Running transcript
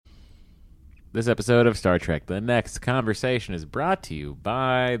This episode of Star Trek The Next Conversation is brought to you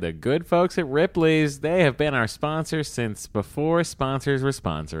by the good folks at Ripley's. They have been our sponsors since before sponsors were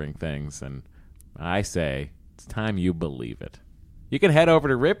sponsoring things, and I say it's time you believe it. You can head over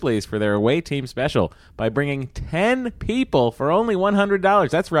to Ripley's for their away team special by bringing 10 people for only $100.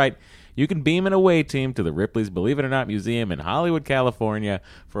 That's right. You can beam an away team to the Ripley's Believe It or Not Museum in Hollywood, California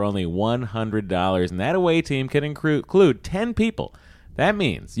for only $100, and that away team can include 10 people. That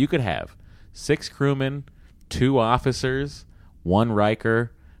means you could have 6 crewmen, 2 officers, 1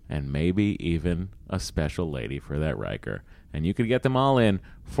 Riker, and maybe even a special lady for that Riker. And you could get them all in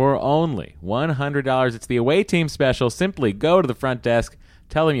for only $100. It's the away team special. Simply go to the front desk,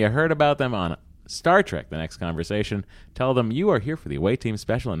 tell them you heard about them on Star Trek The Next Conversation. Tell them you are here for the away team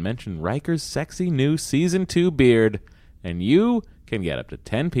special and mention Riker's sexy new Season 2 beard. And you can get up to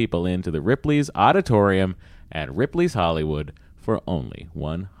 10 people into the Ripley's Auditorium at Ripley's Hollywood for only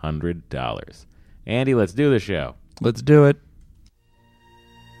 $100. Andy, let's do the show. Let's do it.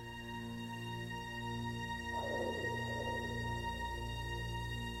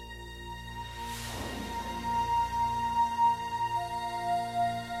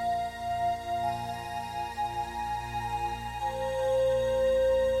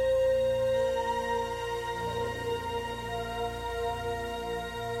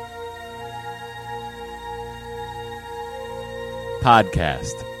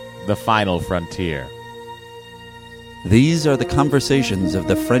 Podcast, The Final Frontier. These are the conversations of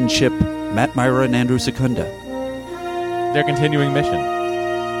the friendship Matt Myra and Andrew Secunda. Their continuing mission: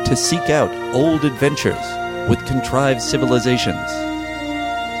 to seek out old adventures with contrived civilizations.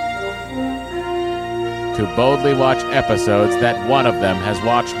 To boldly watch episodes that one of them has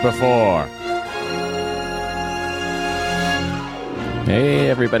watched before. Hey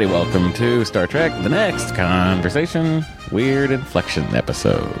everybody, welcome to Star Trek The Next Conversation, Weird Inflection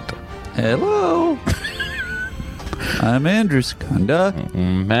episode. Hello. I'm Andrew Secunda.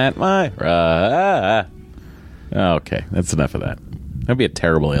 Matt Myra. Okay, that's enough of that. That'd be a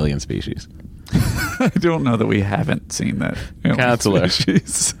terrible alien species. I don't know that we haven't seen that. Counselor.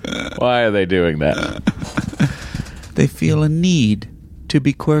 Why are they doing that? They feel a need to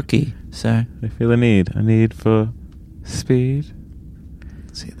be quirky, sir. They feel a need for speed.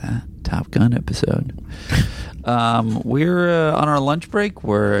 See that? Top Gun episode. We're on our lunch break.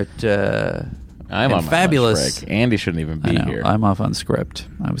 We're at I'm on my fabulous lunch break. Andy shouldn't even be here. I'm off on script.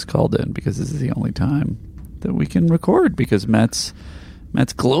 I was called in because this is the only time that we can record because Matt's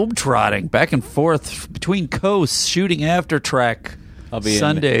globetrotting back and forth between coasts, shooting after track. I'll be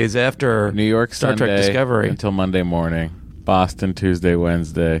Sundays after New York Star Sunday Trek Discovery until Monday morning. Boston Tuesday,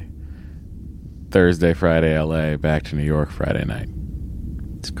 Wednesday, Thursday, Friday, LA. Back to New York Friday night.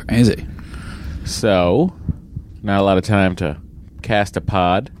 It's crazy. So, not a lot of time to cast a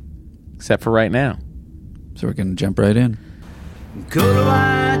pod, except for right now. So we're going to jump right in. Go to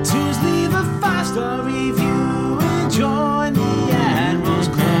iTunes, leave a 5-star review, and join the Admirals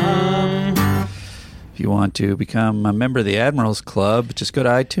Club. If you want to become a member of the Admirals Club, just go to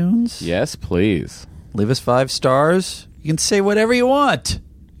iTunes. Yes, please. Leave us 5 stars. You can say whatever you want.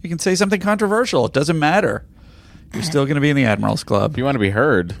 You can say something controversial. It doesn't matter. You're still going to be in the Admirals Club. If you want to be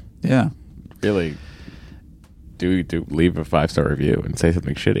heard, yeah, really, do leave a 5-star review and say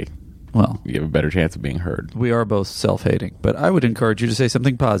something shitty. Well, you have a better chance of being heard. We are both self-hating, but I would encourage you to say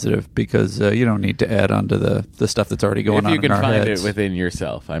something positive because you don't need to add on to the stuff that's already going on in our heads. If you can find it within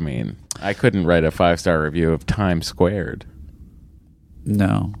yourself. I mean, I couldn't write a 5-star review of Times Squared.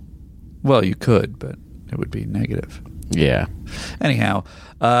 No. Well, you could, but it would be negative. Yeah. Anyhow,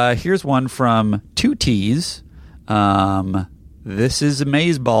 here's one from 2Ts. This is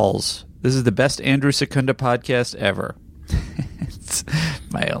Amazeballs. This is the best Andrew Secunda podcast ever. It's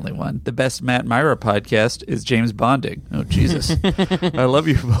my only one. The best Matt Myra podcast is James Bonding. Oh, Jesus. I love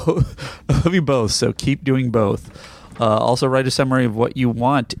you both. I love you both, so keep doing both. Also, write a summary of what you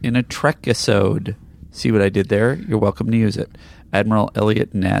want in a Trek-isode. See what I did there? You're welcome to use it. Admiral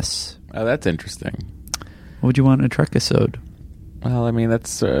Elliot Ness. Oh, that's interesting. What would you want in a Trek-isode? Well, I mean,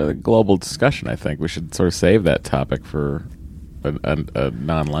 that's a global discussion, I think. We should sort of save that topic for a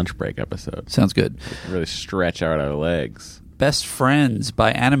non-lunch break episode. Sounds good. Really stretch out our legs. Best Friends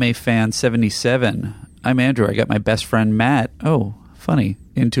by Anime Fan 77. I'm Andrew. I got my best friend Matt. Oh, funny.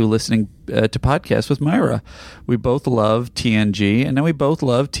 Into listening to podcasts with Myra. We both love TNG, and now we both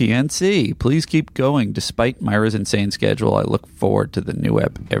love TNC. Please keep going. Despite Myra's insane schedule, I look forward to the new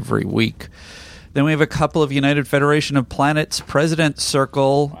ep every week. Then we have a couple of United Federation of Planets President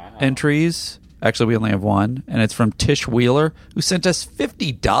Circle entries. Actually, we only have one, and it's from Tish Wheeler, who sent us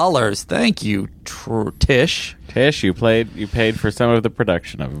 $50. Thank you, Tish. Tish, you paid for some of the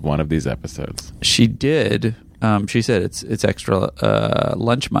production of one of these episodes. She did. She said it's extra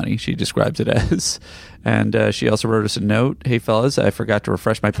lunch money, she describes it as. And she also wrote us a note. Hey, fellas, I forgot to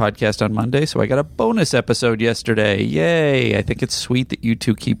refresh my podcast on Monday, so I got a bonus episode yesterday. Yay. I think it's sweet that you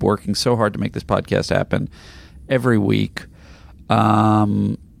two keep working so hard to make this podcast happen every week.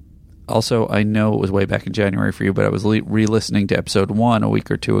 Also, I know it was way back in January for you, but I was re-listening to episode 1 a week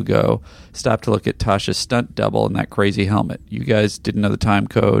or two ago. Stopped to look at Tasha's stunt double and that crazy helmet. You guys didn't know the time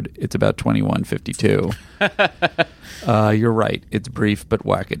code. It's about 21:52. You're right. It's brief but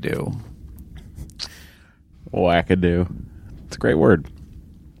wackadoo. Wackadoo. It's a great word.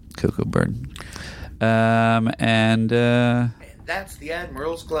 Cuckoo bird. And that's the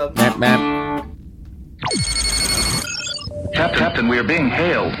Admiral's Club. Captain, we are being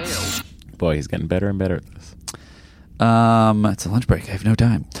hailed. Boy, he's getting better and better at this. It's a lunch break. I have no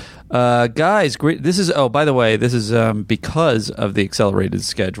time. Guys, great. This is, by the way, this is because of the accelerated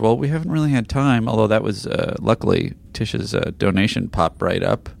schedule. We haven't really had time, although that was, luckily, Tish's donation popped right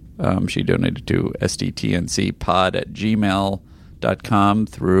up. She donated to sttncpod@gmail.com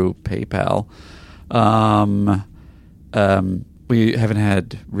through PayPal. We haven't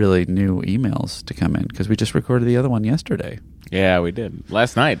had really new emails to come in because we just recorded the other one yesterday. Yeah, we did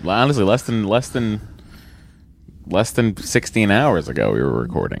last night. Honestly, less than 16 hours ago, we were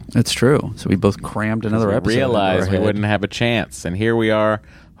recording. That's true. So we both crammed another episode. Realized we wouldn't have a chance, and here we are,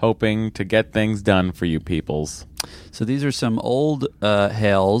 hoping to get things done for you peoples. So these are some old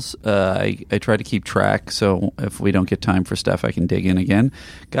hails. I try to keep track, so if we don't get time for stuff, I can dig in again.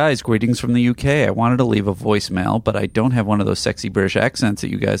 Guys, greetings from the UK. I wanted to leave a voicemail, but I don't have one of those sexy British accents that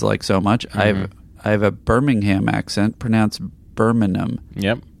you guys like so much. I have a Birmingham accent, pronounced Birmingham.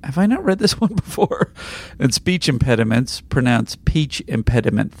 Yep. Have I not read this one before? And speech impediments, pronounced peach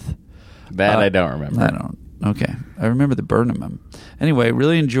impediment. That I don't remember. I don't. Okay. I remember the Birmingham. Anyway,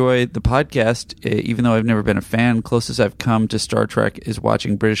 really enjoy the podcast, even though I've never been a fan. Closest I've come to Star Trek is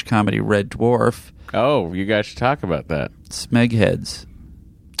watching British comedy Red Dwarf. Oh, you guys should talk about that. Smegheads.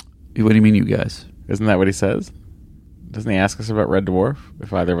 What do you mean, you guys? Isn't that what he says? Doesn't he ask us about Red Dwarf?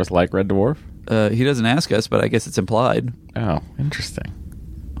 If either of us like Red Dwarf? He doesn't ask us, but I guess it's implied. Oh, interesting.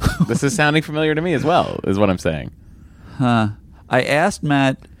 This is sounding familiar to me as well, is what I'm saying. Huh. I asked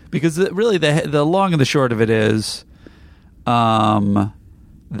Matt, because really the long and the short of it is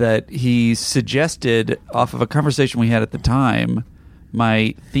that he suggested, off of a conversation we had at the time,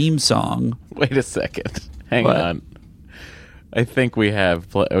 my theme song. Wait a second. Hang on. I think we have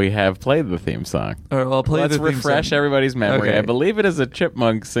played the theme song. All right, well, I'll play Let's the theme refresh song. everybody's memory. Okay. I believe it is a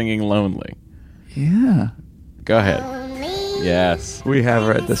chipmunk singing Lonely. Yeah. Go ahead. Yes. We have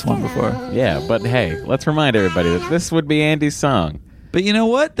read this one before. Yeah, but hey, let's remind everybody that this would be Andy's song. But you know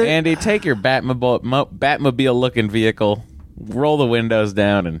what? Andy, take your Batmobile-looking vehicle, roll the windows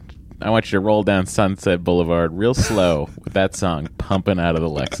down, and I want you to roll down Sunset Boulevard real slow with that song pumping out of the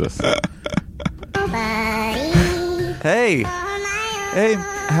Lexus. Hey,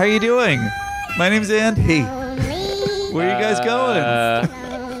 how you doing? My name's Andy. Where are you guys going?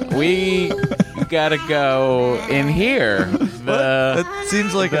 We gotta go in here. It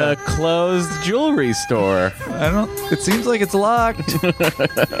seems like the closed jewelry store. It seems like it's locked.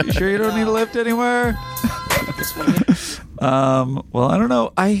 You sure you don't need a lift anywhere? Well, I don't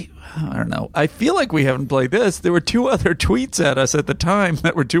know. I don't know. I feel like we haven't played this. There were 2 other tweets at us at the time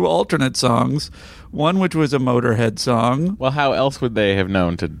that were 2 alternate songs. One which was a Motorhead song. Well, how else would they have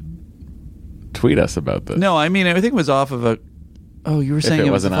known to tweet us about this? No, I mean, I think it was off of a... Oh, you were saying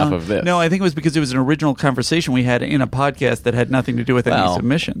it was wasn't off of this. No, I think it was because it was an original conversation we had in a podcast that had nothing to do with any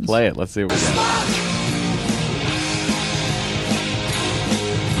submissions. Play it. Let's see what we got.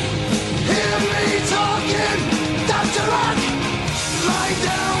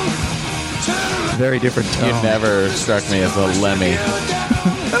 Very different tone. You never struck me as a Lemmy.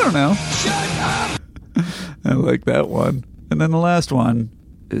 I don't know. I like that one. And then the last one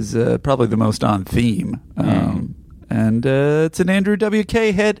is probably the most on theme. And it's an Andrew WK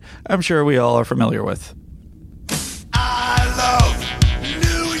hit I'm sure we all are familiar with. I love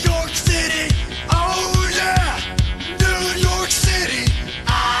New York City. Oh, yeah. New York City.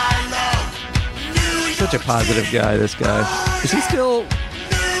 I love New York Such a positive guy, this guy. Is he still...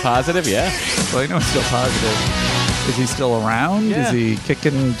 Positive, yeah. Well, I know he's still positive. Is he still around? Yeah. Is he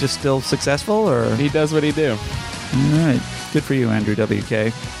kicking, just still successful? Or He does what he do. All right. Good for you, Andrew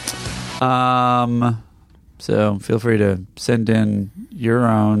WK. So feel free to send in your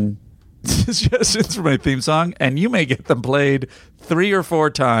own suggestions for my theme song, and you may get them played 3 or 4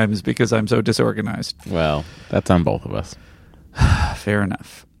 times because I'm so disorganized. Well, that's on both of us. Fair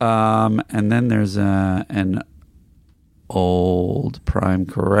enough. And then there's an old prime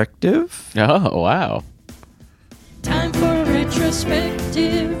corrective. Oh, wow. Time for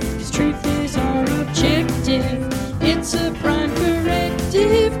retrospective, 'cause truth is our objective. It's a prime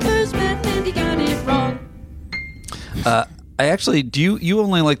corrective, 'cause Matt and he got it wrong. I actually, do you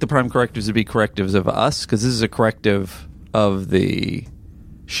only like the prime correctives to be correctives of us? Because this is a corrective of the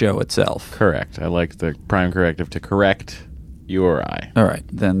show itself. Correct. I like the prime corrective to correct you or I. All right,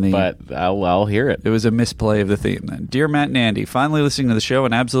 then But I'll hear it. It was a misplay of the theme then. Dear Matt and Andy, finally listening to the show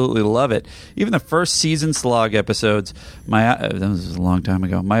and absolutely love it. Even the first season slog episodes, that was a long time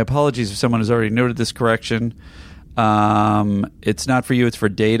ago. My apologies if someone has already noted this correction. It's not for you, it's for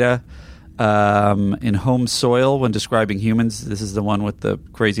Data. In Home Soil, when describing humans, this is the one with the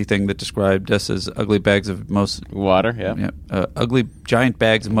crazy thing that described us as ugly bags of Water, yeah. ugly giant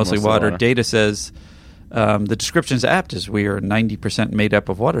bags of mostly water. Data says the description is apt as we are 90% made up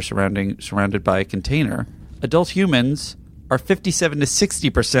of water surrounded by a container. Adult humans are 57 to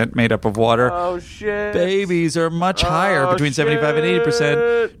 60% made up of water. Oh, shit. Babies are much higher, between 75 and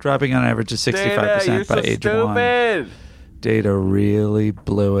 80%, dropping on average to 65% by age 1. Data really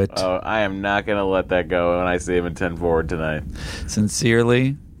blew it. Oh, I am not going to let that go when I see him in 10 forward tonight.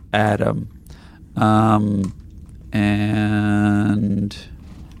 Sincerely, Adam. And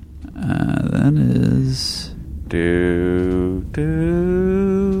that is...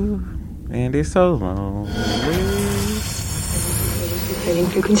 Andy Solo. Trading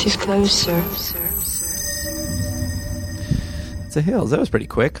frequencies closed, sir. It's a hail. That was pretty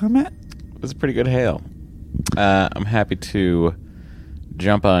quick, huh, Matt? It was a pretty good hail. I'm happy to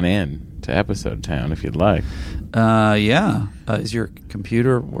jump on in to Episode Town if you'd like. Yeah. Is your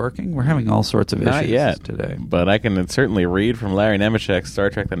computer working? We're having all sorts of issues Not yet today. But I can certainly read from Larry Nemeczek's Star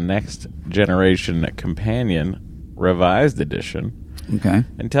Trek The Next Generation Companion Revised Edition. Okay.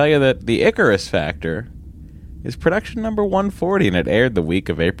 And tell you that the Icarus Factor is production number 140, and it aired the week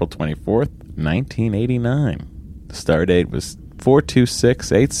of April 24th, 1989. The star date was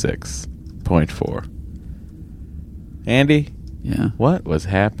 42686.4. Andy? Yeah? What was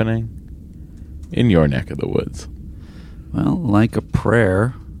happening in your neck of the woods? Well, Like a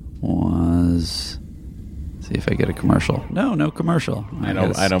Prayer was... Let's see if I get a commercial. No commercial. I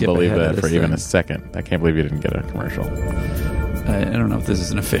don't believe that for even a second. I can't believe you didn't get a commercial. I don't know if this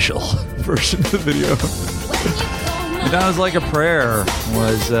is an official version of the video. Madonna's Like a Prayer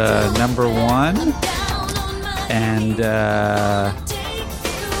was number 1. And, let's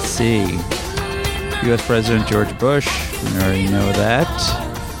see. U.S. President George Bush. We already know that.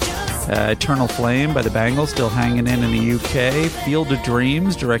 Eternal Flame by the Bangles, still hanging in the UK. Field of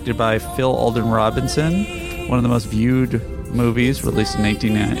Dreams, directed by Phil Alden Robinson. One of the most viewed movies, released in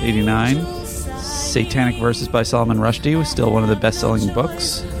 1889. Satanic Verses by Salman Rushdie was still one of the best-selling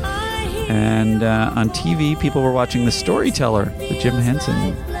books. And on TV, people were watching The Storyteller, the Jim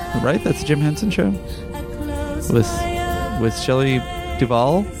Henson, right? That's the Jim Henson show? With Shelley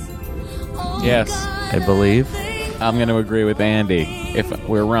Duvall? Yes. I believe. I'm going to agree with Andy. If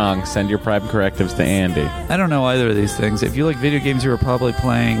we're wrong, send your prime correctives to Andy. I don't know either of these things. If you like video games, you were probably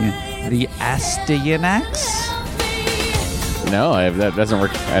playing the Astyanax? No, that doesn't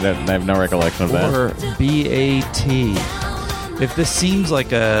work. I have no recollection of that. Or BAT. If this seems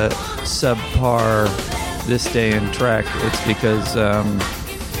like a subpar this day in Trek, it's because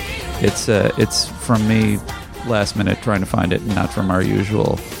it's from me last minute trying to find it, and not from our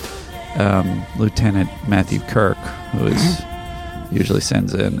usual Lieutenant Matthew Kirk, who usually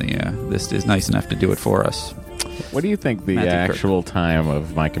sends in this is nice enough to do it for us. What do you think the Matthew actual time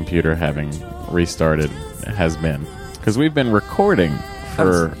of my computer having restarted has been? Because we've been recording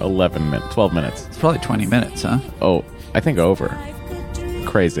for 12 minutes. It's probably 20 minutes, huh? Oh, I think over.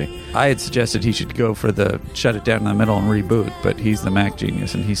 Crazy. I had suggested he should go for the shut it down in the middle and reboot, but he's the Mac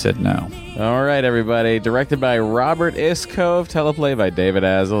genius, and he said no. All right, everybody. Directed by Robert Iskov, teleplay by David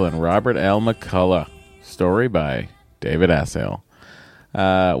Azel and Robert L. McCullough. Story by David Assail.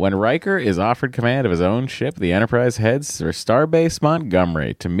 When Riker is offered command of his own ship, the Enterprise heads for Starbase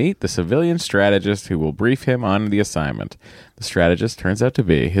Montgomery to meet the civilian strategist who will brief him on the assignment. The strategist turns out to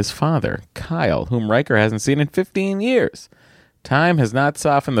be his father, Kyle, whom Riker hasn't seen in 15 years. Time has not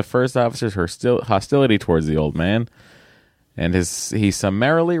softened the first officer's hostility towards the old man, and he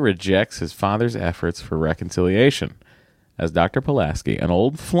summarily rejects his father's efforts for reconciliation. As Dr. Pulaski, an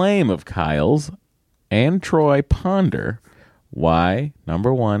old flame of Kyle's, and Troy Ponder why,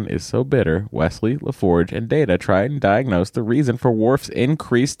 number one, is so bitter, Wesley, LaForge, and Data try and diagnose the reason for Worf's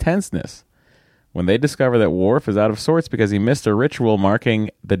increased tenseness. When they discover that Worf is out of sorts because he missed a ritual marking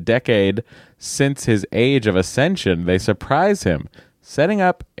the decade since his age of ascension, they surprise him, setting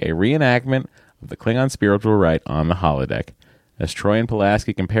up a reenactment of the Klingon spiritual rite on the holodeck. As Troy and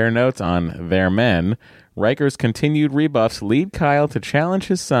Pulaski compare notes on their men, Riker's continued rebuffs lead Kyle to challenge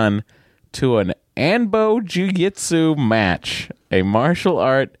his son to an Anbo Jiu-Jitsu match, a martial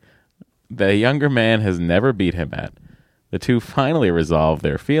art the younger man has never beat him at. The two finally resolve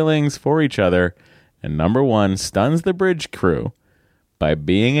their feelings for each other, and number one stuns the bridge crew by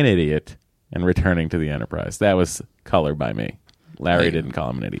being an idiot and returning to the Enterprise. That was color by me. Larry didn't call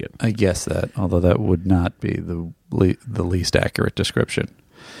him an idiot. I guess that, although that would not be the least accurate description.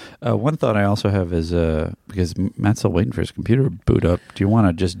 One thought I also have is, because Matt's still waiting for his computer to boot up, do you want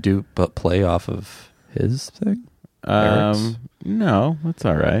to just play off of his thing? No, that's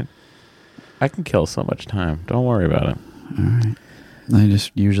all right. I can kill so much time. Don't worry about it. All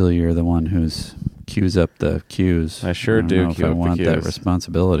right. Usually you're the one who's queues up the cues. I sure do queue queue up up the I want that cues.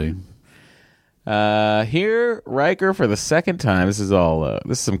 responsibility. Here, Riker for the second time. This is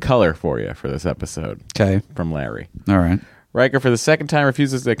some color for you for this episode. Okay. From Larry. All right. Riker for the second time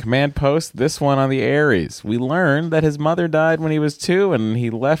refuses the command post, this one on the Ares. We learned that his mother died when he was 2 and he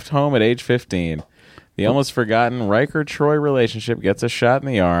left home at age 15. The almost forgotten Riker-Troy relationship gets a shot in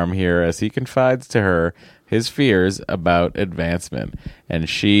the arm here as he confides to her his fears about advancement, and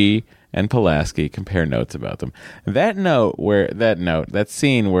she and Pulaski compare notes about them. That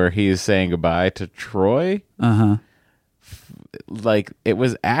scene where he is saying goodbye to Troy, like, it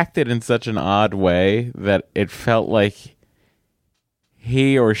was acted in such an odd way that it felt like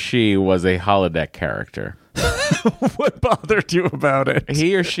he or she was a holodeck character. What bothered you about it?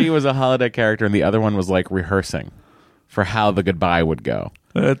 He or she was a holodeck character, and the other one was like rehearsing for how the goodbye would go.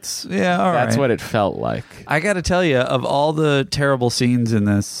 That's all right. That's what it felt like. I got to tell you, of all the terrible scenes in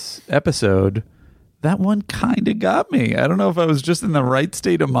this episode, that one kind of got me. I don't know if I was just in the right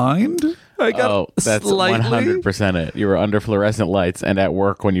state of mind. I got that's slightly. 100% it. You were under fluorescent lights and at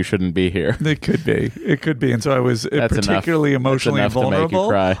work when you shouldn't be here. It could be, and so I was particularly emotionally enough to make you vulnerable.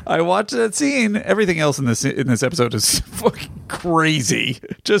 cry. I watched that scene. Everything else in this episode is fucking crazy,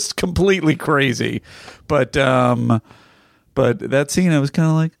 just completely crazy. But that scene, I was kind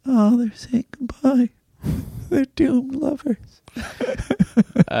of like, oh, they're saying goodbye. They're doomed lovers.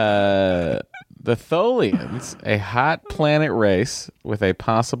 The Tholians, a hot planet race with a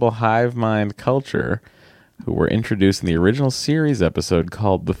possible hive mind culture, who were introduced in the original series episode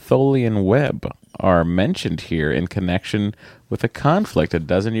called The Tholian Web, are mentioned here in connection with a conflict a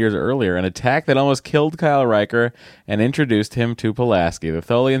dozen years earlier, an attack that almost killed Kyle Riker and introduced him to Pulaski. The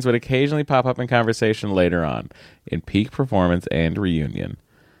Tholians would occasionally pop up in conversation later on, in peak performance and reunion.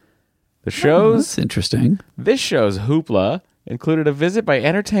 That's interesting. This show's hoopla included a visit by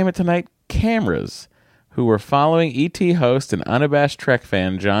Entertainment Tonight cameras, who were following ET host and unabashed Trek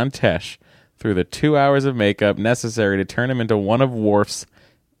fan John Tesh through the 2 hours of makeup necessary to turn him into one of Worf's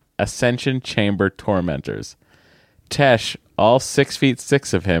Ascension Chamber tormentors. Tesh, all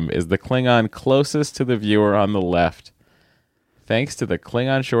 6'6" of him, is the Klingon closest to the viewer on the left. Thanks to the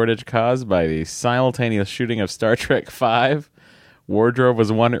Klingon shortage caused by the simultaneous shooting of Star Trek V, wardrobe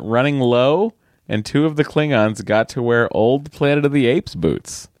was running low, and 2 of the Klingons got to wear old Planet of the Apes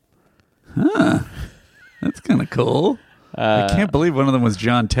boots. Huh. That's kind of cool. I can't believe one of them was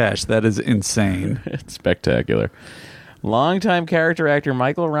John Tesh. That is insane. It's spectacular. Longtime character actor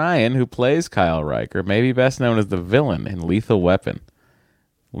Michael Ryan, who plays Kyle Riker, may be best known as the villain in Lethal Weapon.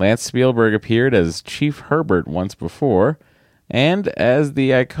 Lance Spielberg appeared as Chief Herbert once before, and as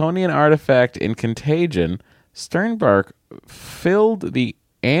the Iconian artifact in Contagion, Sternbach filled the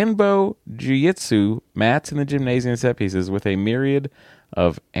Anbo Jiu-Jitsu mats in the gymnasium set pieces with a myriad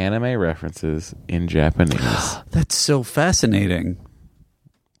of anime references in Japanese. That's so fascinating.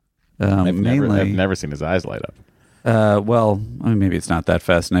 I've never seen his eyes light up. Well, I mean, maybe it's not that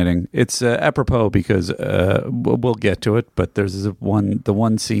fascinating. It's apropos because we'll get to it. But there's the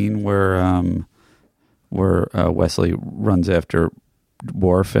one scene where Wesley runs after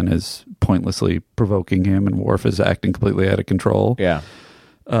Worf and is pointlessly provoking him, and Worf is acting completely out of control. Yeah.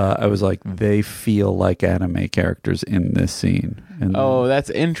 I was like, they feel like anime characters in this scene. And that's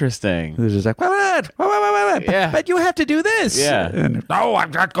interesting. they're just like, wait, Yeah. but you have to do this. Yeah. And, no,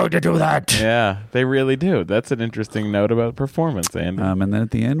 I'm not going to do that. Yeah, they really do. That's an interesting note about performance, Andy. And then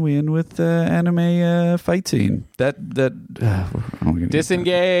at the end, we end with anime fight scene.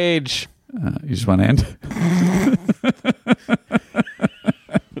 Disengage. You just want to end?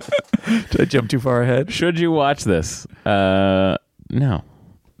 Did I jump too far ahead? Should you watch this? No,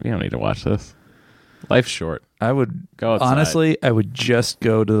 you don't need to watch this. Life's short. I would Go outside. honestly, I would just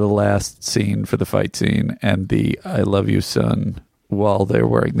go to the last scene for the fight scene and the "I love you, son" while they're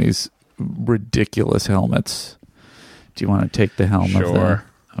wearing these ridiculous helmets. Do you want to take the helm of the? Sure.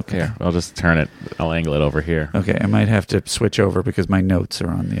 Okay. Here, I'll just turn it. I'll angle it over here. Okay, I might have to switch over because my notes are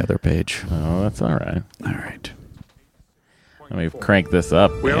on the other page. Oh, that's all right. All right. Let me crank this up,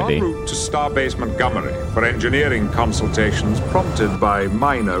 We're Andy. en route to Starbase Montgomery for engineering consultations prompted by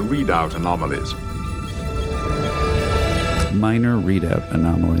minor readout anomalies. Minor readout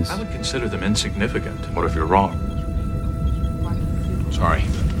anomalies. I would consider them insignificant. What if you're wrong? Sorry.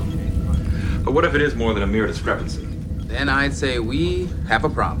 But what if it is more than a mere discrepancy? Then I'd say we have a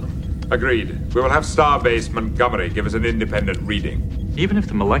problem. Agreed. We will have Starbase Montgomery give us an independent reading. Even if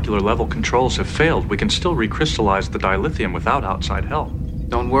the molecular level controls have failed, we can still recrystallize the dilithium without outside help.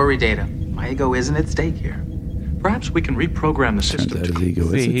 Don't worry, Data. My ego isn't at stake here. Perhaps we can reprogram the Turns system out to his ego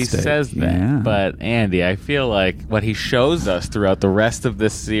is See, at he stake. says that, Yeah. but Andy, I feel like what he shows us throughout the rest of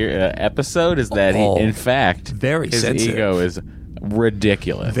this episode is that Oh, he, in fact, very his sensitive. ego is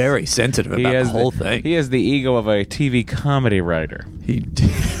ridiculous. Very sensitive about the whole thing. He has the ego of a TV comedy writer. He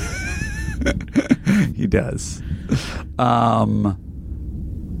he does.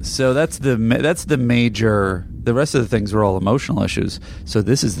 So that's the major. The rest of the things are all emotional issues. So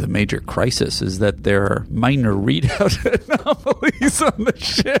this is the major crisis: is that there are minor readout anomalies on the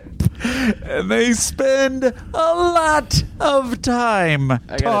ship, and they spend a lot of time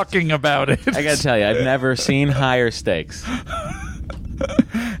talking about it. I gotta tell you, I've never seen higher stakes.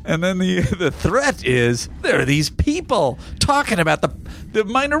 And then the threat is there are these people talking about the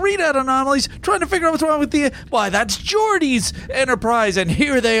minor readout anomalies, trying to figure out what's wrong with that's Geordi's Enterprise, and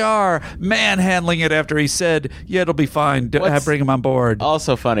here they are manhandling it after he said, yeah, it'll be fine, bring him on board.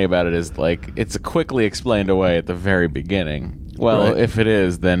 Also funny about it is, like, it's quickly explained away at the very beginning. Well, Right. if it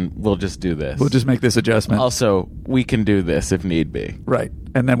is, then we'll just do this. We'll just make this adjustment. Also, we can do this if need be. Right.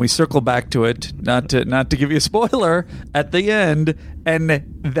 And then we circle back to it, not to give you a spoiler, at the end, and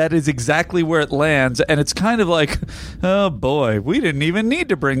that is exactly where it lands. And it's kind of like, oh boy, we didn't even need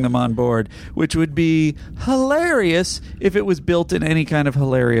to bring them on board, which would be hilarious if it was built in any kind of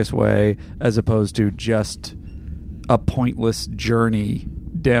hilarious way, as opposed to just a pointless journey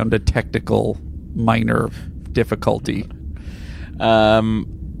down to technical minor difficulty.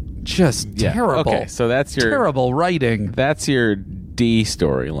 Just Yeah. terrible. Okay, so that's your terrible writing. That's your D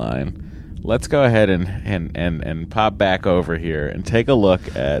storyline. Let's go ahead and pop back over here and take a look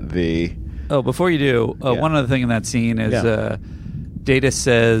at the. Oh, before you do, one other thing in that scene is Data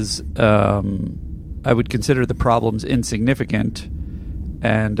says, I would consider the problems insignificant,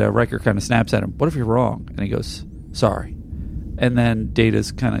 and Riker kind of snaps at him. What if you're wrong? And he goes, sorry. And then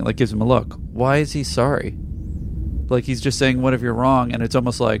Data's kind of like gives him a look. Why is he sorry? Like he's just saying, what if you're wrong? And it's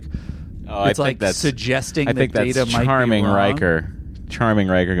almost like it's like suggesting I think that that's Data might be charming wrong. Riker. Charming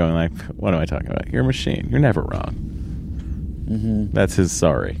Riker going like, what am I talking about? You're a machine. You're never wrong. Mm-hmm. That's his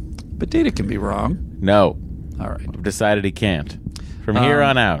sorry. But Data can be wrong. No. All right. I've decided he can't. From here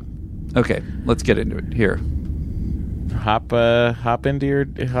on out. Okay, let's get into it. Here. Hop into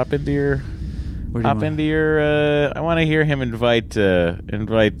your I want to hear him invite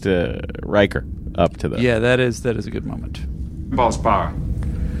Riker up to the. Yeah, that is a good moment. Boss Power,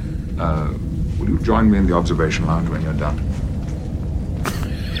 will you join me in the observation lounge when you're done?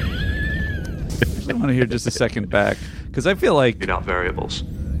 I want to hear just a second back because I feel like Read out variables.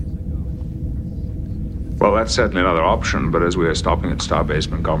 Well, that's certainly another option, but as we are stopping at Starbase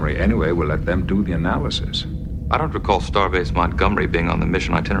Montgomery anyway, we'll let them do the analysis. I don't recall Starbase Montgomery being on the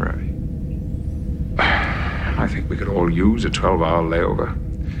mission itinerary. I think we could all use a 12-hour layover.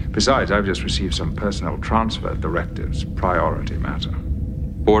 Besides, I've just received some personnel transfer directives, priority matter.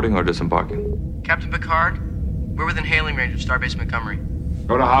 Boarding or disembarking? Captain Picard, we're within hailing range of Starbase Montgomery.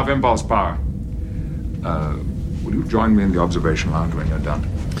 Go to half impulse power. Will you join me in the observation lounge when you're done?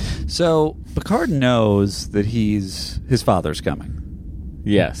 so. Picard knows that his father's coming.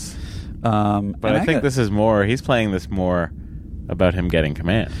 Yes. But I think this is more. He's playing this more about him getting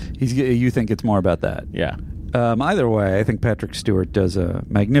command. You think it's more about that? Yeah. Either way, I think Patrick Stewart does a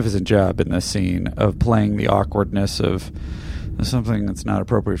magnificent job in this scene of playing the awkwardness of something that's not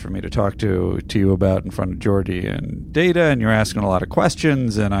appropriate for me to talk to you about in front of Geordi and Data, and you're asking a lot of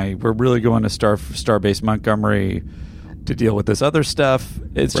questions, and we're really going to Starbase Montgomery to deal with this other stuff.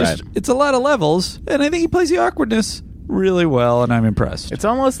 It's just it's a lot of levels, and I think he plays the awkwardness really well, and I'm impressed. It's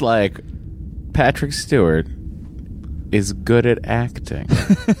almost like Patrick Stewart is good at acting.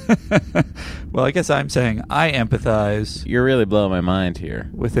 Well, I guess I'm saying I empathize You're really blowing my mind here.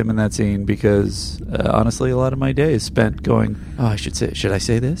 with him in that scene because honestly, a lot of my day is spent going, "Oh, I should I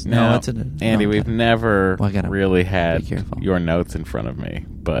say this? No, that's Andy, no, we've never Well, I gotta really be had careful. your notes in front of me,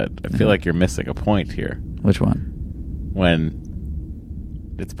 but I feel like you're missing a point here. Which one?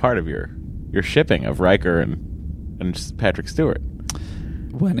 When it's part of your shipping of Riker and Patrick Stewart.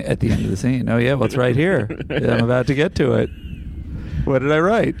 When at the end of the scene? Oh yeah, well, it's right here. Yeah, I'm about to get to it. What did I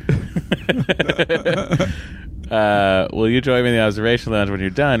write? Will you join me in the observation lounge when you're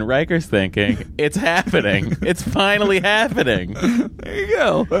done? Riker's thinking, it's happening. It's finally happening. There you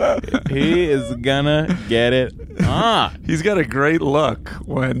go. He is gonna get it on. He's got a great look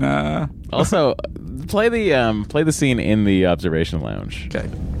when. Also, play the scene in the observation lounge. Okay.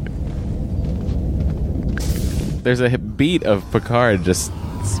 There's a beat of Picard just.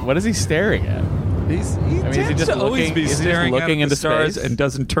 What is he staring at? He is he tends just to always looking- be is he just staring looking at into the stars space? and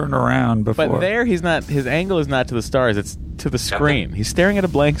doesn't turn around before. But there, he's not. His angle is not to the stars; it's to the screen. He's staring at a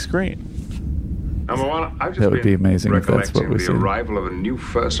blank screen. Number one, I've just That would be amazing if that's what recollecting we the see. arrival of a new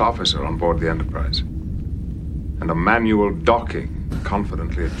first officer on board the Enterprise. And a manual docking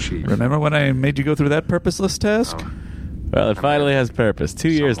confidently achieved. Remember when I made you go through that purposeless task? Well, it finally has purpose. 2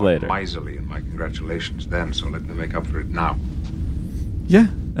 years Somewhat later. miserly in my congratulations then, so let me make up for it now. Yeah.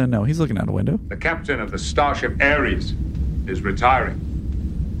 No, he's looking out a window. The captain of the starship Ares is retiring.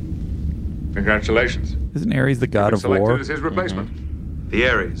 Congratulations. Isn't Ares the god of Selected war? as his replacement. The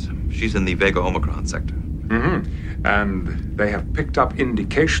Ares. She's in the Vega Omicron sector. Mm-hmm. And they have picked up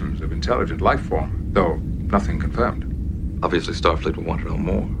indications of intelligent life form, though nothing confirmed. Obviously, Starfleet will want to know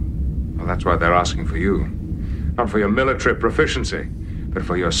more. Well, that's why they're asking for you. Not for your military proficiency, but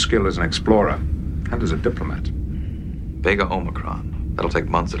for your skill as an explorer and as a diplomat. Vega Omicron. That'll take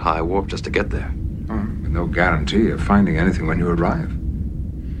months at high warp just to get there. With no guarantee of finding anything when you arrive.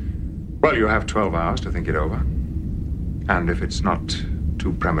 Well, you have 12 hours to think it over. And if it's not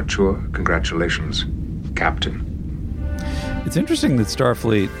too premature, congratulations, Captain. It's interesting that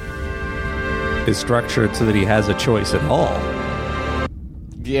Starfleet is structured so that he has a choice at all.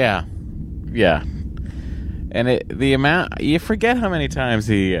 Yeah. And the amount you forget how many times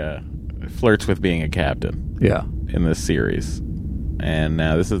he flirts with being a captain. Yeah. In this series, and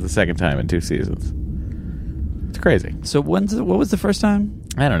now this is the second time in 2 seasons. It's crazy. So what was the first time?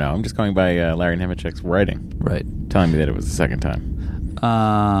 I don't know. I'm just going by Larry Nemechek's writing, right? Telling me that it was the second time.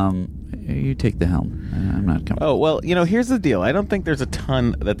 You take the helm. I'm not coming. Oh well, here's the deal. I don't think there's a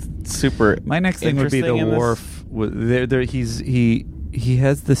ton that's super. My next thing would be the Worf. He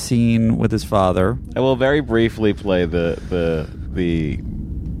has the scene with his father. I will very briefly play the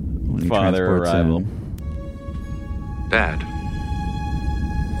When he father transports arrival. him. Dad.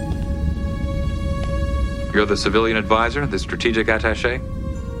 You're the civilian advisor, the strategic attaché?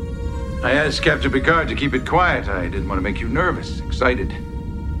 I asked Captain Picard to keep it quiet. I didn't want to make you nervous, excited.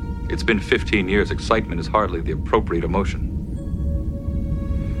 It's been 15 years. Excitement is hardly the appropriate emotion.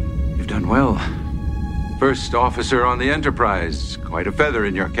 You've done well. First officer on the Enterprise. Quite a feather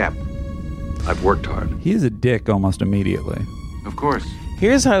in your cap. I've worked hard. He is a dick almost immediately. Of course.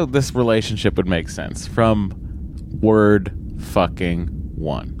 Here's how this relationship would make sense from word fucking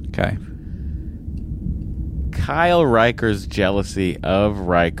one. Okay. Kyle Riker's jealousy of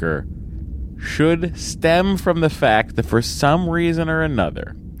Riker should stem from the fact that for some reason or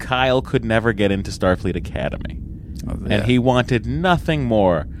another, Kyle could never get into Starfleet Academy. Oh, yeah. And he wanted nothing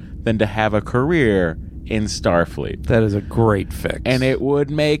more than to have a career in Starfleet. That is a great fix. And it would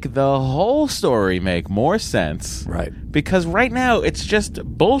make the whole story make more sense. Right. Because right now, it's just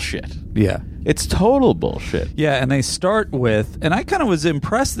bullshit. Yeah. It's total bullshit. Yeah, and they start with, and I kind of was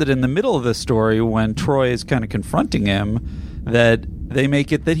impressed that in the middle of the story, when Troy is kind of confronting him, that they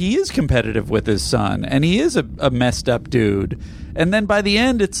make it that he is competitive with his son, and he is a messed up dude. And then by the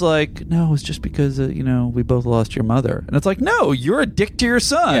end, it's like, no, it's just because, we both lost your mother. And it's like, no, you're a dick to your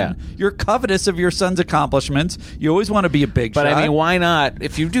son. Yeah. You're covetous of your son's accomplishments. You always want to be a big shot. But I mean, why not?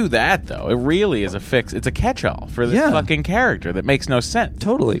 If you do that, though, it really is a fix. It's a catch-all for this fucking character that makes no sense.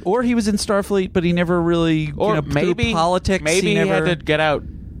 Totally. Or he was in Starfleet, but he never really, maybe through politics. Maybe he had to get out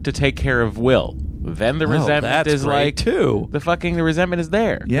to take care of Will. Then the resentment that's is great, like too. The resentment is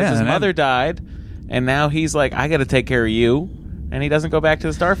there. Yeah, his and mother died, and now he's like, I got to take care of you. And he doesn't go back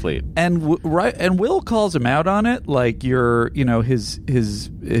to the Starfleet. And and Will calls him out on it, like you're, his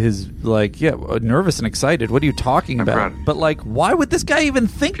like, nervous and excited. What are you talking about? proud. But like, why would this guy even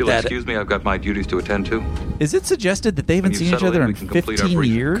think If you'll that? excuse me, I've got my duties to attend to. Is it suggested that they haven't When you seen each settle other in, in we can complete our 15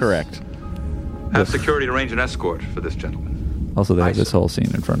 briefing. years? Correct. Have security arrange an escort for this gentleman. Also, they have this whole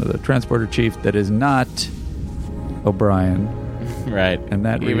scene in front of the transporter chief that is not O'Brien. Right. And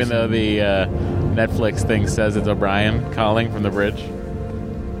that even though the Netflix thing says it's O'Brien calling from the bridge.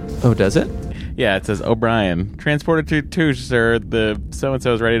 Oh, does it? Yeah, it says O'Brien. Transported to Touche, sir. The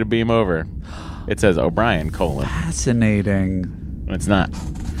so-and-so is ready to beam over. It says O'Brien, : Fascinating. It's not.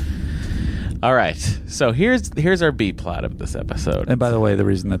 All right. So here's our B plot of this episode. And by the way, the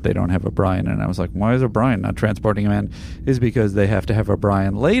reason that they don't have O'Brien, and I was like, why is O'Brien not transporting him in, is because they have to have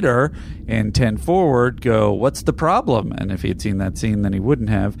O'Brien later in 10 Forward go, what's the problem? And if he had seen that scene, then he wouldn't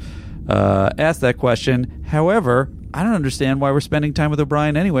have asked that question. However, I don't understand why we're spending time with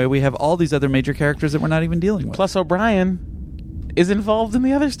O'Brien anyway. We have all these other major characters that we're not even dealing with. Plus, O'Brien is involved in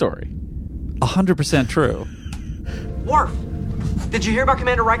the other story. 100% true. Worf, did you hear about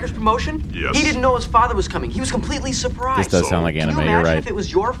Commander Riker's promotion? Yes. He didn't know his father was coming. He was completely surprised. This does sound like Can anime, you you're imagine right. if it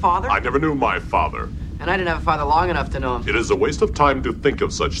was your father? I never knew my father. And I didn't have a father long enough to know him. It is a waste of time to think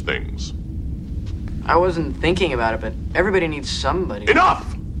of such things. I wasn't thinking about it, but everybody needs somebody.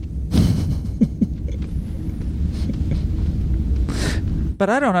 Enough! But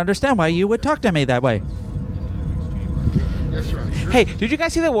I don't understand why you would talk to me that way. Hey, did you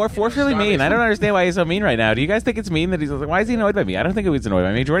guys see that Worf? Worf's really mean. I don't understand why he's so mean right now. Do you guys think it's mean that he's like, why is he annoyed by me? I don't think he's annoyed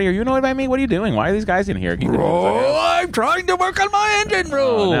by me. Jordy, are you annoyed by me? What are you doing? Why are these guys in here? I'm trying to work on my engine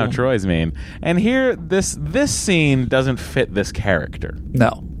room. Oh, now Troy's mean. And here, this scene doesn't fit this character.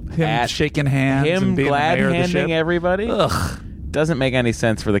 No. Him shaking hands him and being glad the mayor of the handing ship. everybody. Ugh. Doesn't make any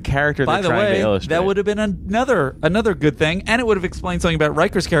sense for the character By they're the trying way, to illustrate. that would have been another good thing, and it would have explained something about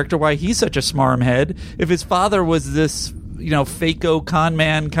Riker's character, why he's such a smarmhead. If his father was this, fake-o con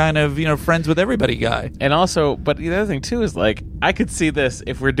man kind of, friends with everybody guy. And also, but the other thing too is like, I could see this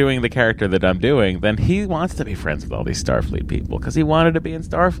if we're doing the character that I'm doing, then he wants to be friends with all these Starfleet people because he wanted to be in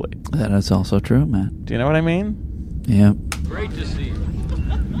Starfleet. That is also true, man. Do you know what I mean? Yeah. Great to see you.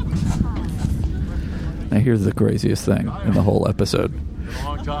 Now here's the craziest thing in the whole episode. A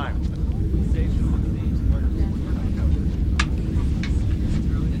long time.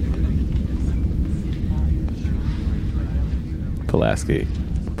 Pulaski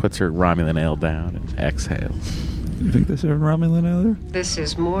puts her Romulan ale down and exhales. You think this is Romulan ale? This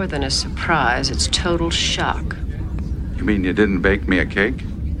is more than a surprise. It's total shock. You mean you didn't bake me a cake?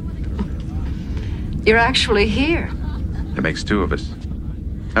 You're actually here. That makes two of us.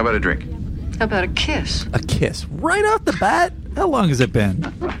 How about a drink? How about a kiss? A kiss. Right off the bat? How long has it been?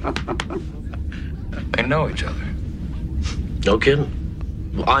 They know each other. No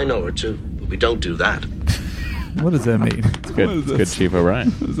kidding. Well, I know her too, but we don't do that. What does that mean? It's good. It's good, Chief O'Brien.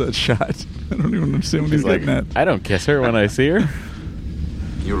 What is that shot? I don't even understand what he's like, getting at. I don't kiss her when I see her.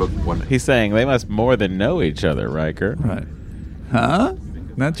 You look wonderful. He's saying they must more than know each other, Riker. Right. Huh?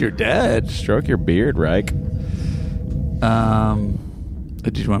 That's your dad. Stroke your beard, Riker.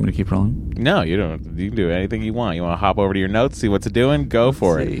 Did you want me to keep rolling? No, you don't. You can do anything you want. You want to hop over to your notes, see what's it doing? Go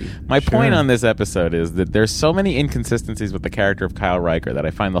for it. My point on this episode is that there's so many inconsistencies with the character of Kyle Riker that I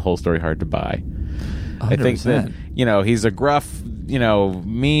find the whole story hard to buy. 100%. I think that, he's a gruff,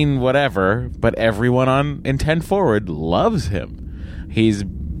 mean whatever, but everyone in 10 Forward loves him. He's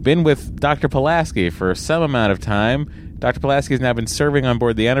been with Dr. Pulaski for some amount of time. Dr. Pulaski has now been serving on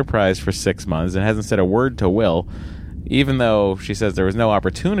board the Enterprise for 6 months and hasn't said a word to Will, even though she says there was no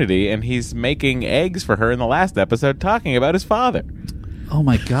opportunity, and he's making eggs for her in the last episode talking about his father. Oh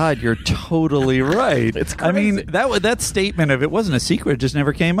my God, you're totally right. It's crazy. I mean, that statement of it wasn't a secret, it just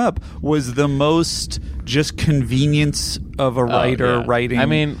never came up, was the most just convenience of a writer writing. I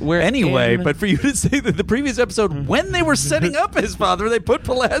mean, but for you to say that the previous episode, when they were setting up his father, they put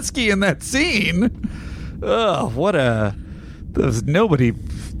Pulaski in that scene. Oh, there's nobody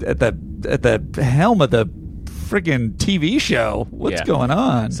at the helm of the friggin' TV show. What's going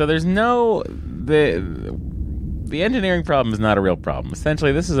on? So there's the engineering problem is not a real problem.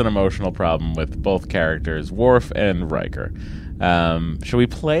 Essentially, this is an emotional problem with both characters, Worf and Riker. Should we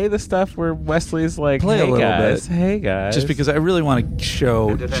play the stuff where Wesley's like, play hey a little guys, bit. Hey guys. Just because I really want to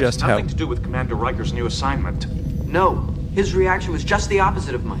show just how... It has nothing to do with Commander Riker's new assignment. No, his reaction was just the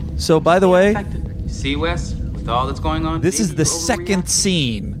opposite of mine. So, by the way... See, Wes, with all that's going on? This is the second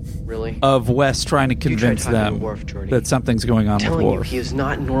scene of Wes trying to convince them that something's going on with Worf. He is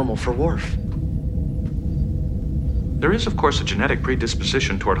not normal for Worf. There is, of course, a genetic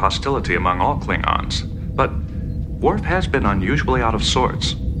predisposition toward hostility among all Klingons, but Worf has been unusually out of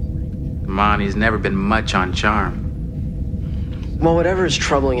sorts. Come on, he's never been much on charm. Well, whatever is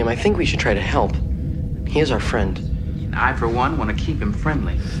troubling him, I think we should try to help. He is our friend. And I, for one, want to keep him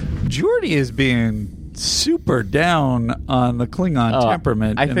friendly. Geordi is being super down on the Klingon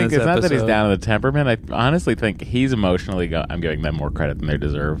temperament. I think this it's not that he's episode. down on the temperament. I honestly think he's emotionally. I'm giving them more credit than they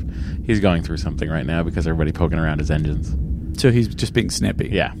deserve. He's going through something right now because everybody poking around his engines. So he's just being snippy.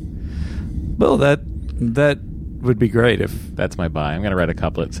 Yeah. Well, that would be great if that's my buy. I'm going to write a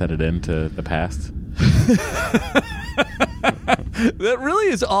couplet, send it into the past. That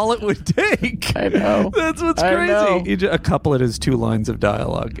really is all it would take. I know. That's what's I know. crazy. A couplet is 2 lines of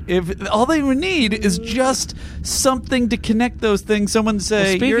dialogue. If all they would need is just something to connect those things, someone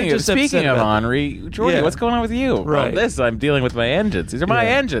say, "You're just speaking upset of about Henri, Jordy, Yeah. what's going on with you? Right. Well, I'm dealing with my engines. These are my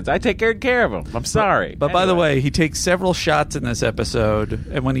Yeah. engines. I take good care of them. I'm sorry. But by the way, he takes several shots in this episode,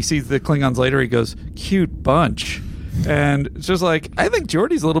 and when he sees the Klingons later, he goes, "Cute bunch." And it's just like, I think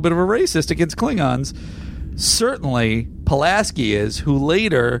Geordi's a little bit of a racist against Klingons. Certainly, Pulaski is, who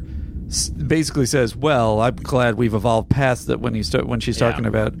later basically says, "Well, I'm glad we've evolved past that." When she's talking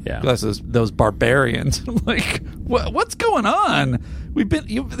about those barbarians, I'm like, what's going on?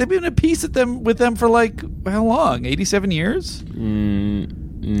 They've been at peace with them for like how long? 87 years?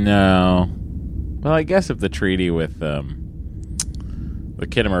 No. Well, I guess if the treaty with the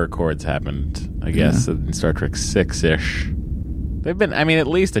Khitomer Accords happened, I guess in Star Trek 6-ish, they've been. I mean, at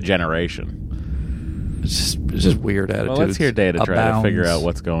least a generation. It's just weird attitudes. Well, let's hear Data try to abounds. figure out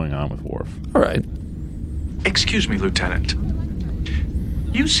what's going on with Worf. All right. Excuse me, Lieutenant.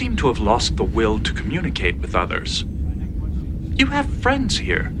 You seem to have lost the will to communicate with others. You have friends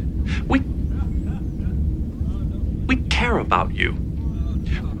here. We care about you.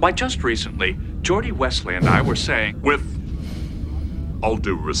 Why, just recently, Geordie Wesley and I were saying... With all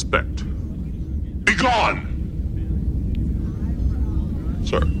due respect, be gone!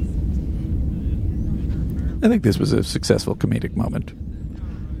 Sir. I think this was a successful comedic moment.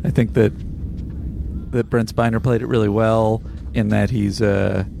 I think that Brent Spiner played it really well in that he's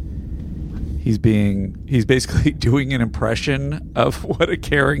basically doing an impression of what a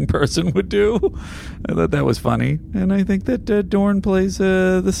caring person would do. I thought that was funny, and I think that Dorn plays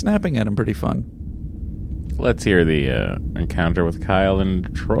the snapping at him pretty fun. Let's hear the encounter with Kyle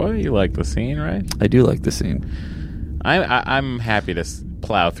and Troy. You like the scene, right? I do like the scene. I'm happy to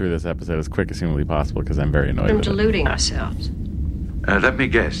plow through this episode as quick as humanly possible because I'm very annoyed From with deluding ourselves. Let me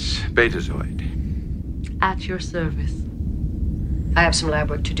guess. Betazoid. At your service. I have some lab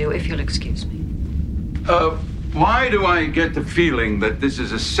work to do, if you'll excuse me. Why do I get the feeling that this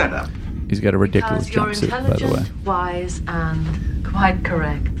is a setup? He's got a ridiculous Because you're jumpsuit, by the way. intelligent, wise, and quite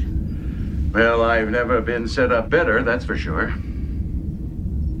correct. Well, I've never been set up better, that's for sure.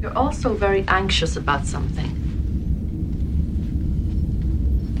 You're also very anxious about something.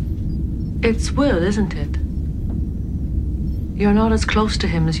 It's Will, isn't it? You're not as close to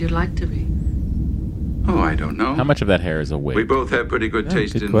him as you'd like to be. Oh, I don't know. How much of that hair is a wig? We both have pretty good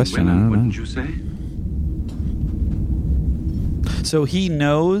taste good in question. I women, don't wouldn't know. you say? So he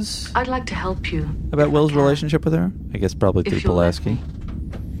knows I'd like to help you. about Will's relationship with her? I guess probably through If you'll let Pulaski.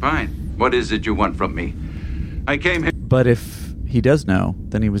 Fine. What is it you want from me? I came here... But if he does know,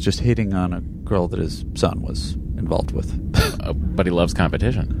 then he was just hitting on a girl that his son was involved with. But he loves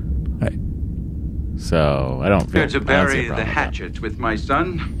competition. Right. So I don't feel Here to I don't see a bury the problem with hatchet with my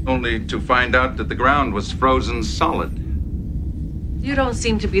son, only to find out that the ground was frozen solid. You don't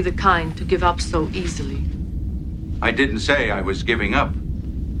seem to be the kind to give up so easily. I didn't say I was giving up.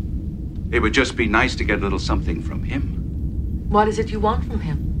 It would just be nice to get a little something from him. What is it you want from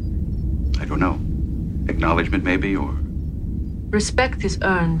him? I don't know. Acknowledgement, maybe, or Respect is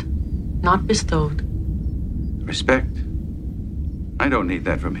earned, not bestowed. respect. I don't need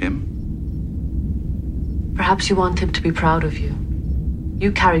that from him. Perhaps you want him to be proud of you.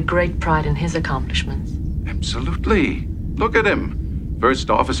 You carry great pride in his accomplishments. Absolutely. Look at him. First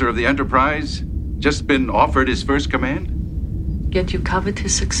officer of the Enterprise. Just been offered his first command. Yet you covet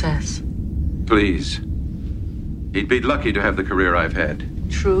his success. Please. He'd be lucky to have the career I've had.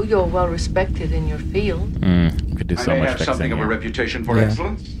 True, you're well respected in your field. You could do I so may much have fixing something of a here. reputation for Yeah.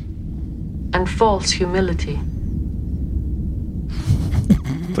 excellence. And false humility.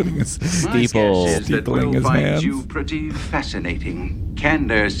 Putting his My guess is that steepling Will his finds hands. you pretty fascinating.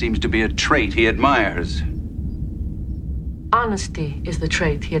 Candor seems to be a trait he admires. Honesty is the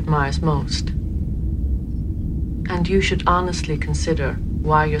trait he admires most. And you should honestly consider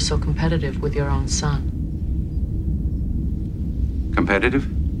why you're so competitive with your own son. Competitive?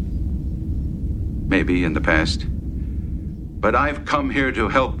 Maybe in the past. But I've come here to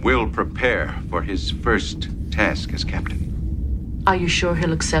help Will prepare for his first task as captain. Are you sure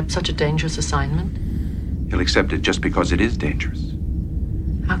he'll accept such a dangerous assignment? He'll accept it just because it is dangerous.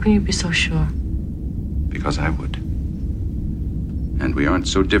 How can you be so sure? Because I would. And we aren't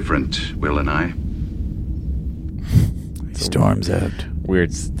so different, Will and I. storms out.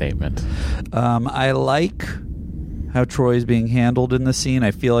 Weird statement. I like how Troy's being handled in the scene.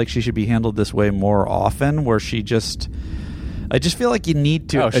 I feel like she should be handled this way more often, where I just feel like you need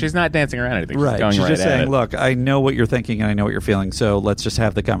to... Oh, she's not dancing around anything. Right. She's going just right at saying, it. look, I know what you're thinking and I know what you're feeling, so let's just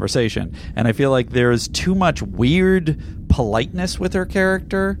have the conversation. And I feel like there's too much weird politeness with her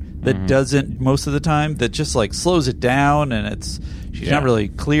character that doesn't, most of the time, that just like slows it down, and she's not really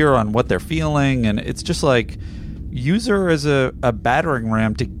clear on what they're feeling, and it's just like, use her as a battering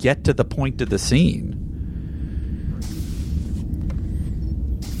ram to get to the point of the scene.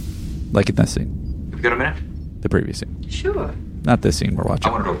 Like in this scene. Have you got a minute? The previous scene. Sure. Not this scene we're watching.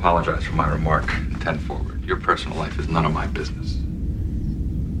 I wanted to apologize for my remark 10 forward. Your personal life is none of my business.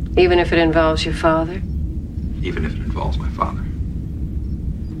 Even if it involves your father? Even if it involves my father.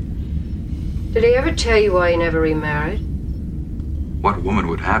 Did he ever tell you why he never remarried? What woman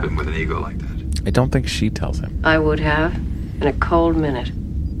would have him with an ego like that? I don't think she tells him. I would have, in a cold minute.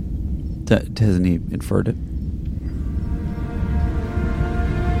 Hasn't he inferred it?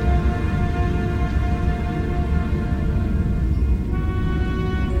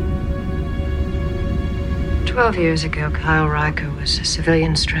 "12 years ago, Kyle Riker was a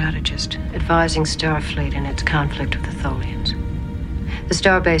civilian strategist, advising Starfleet in its conflict with the Tholians. The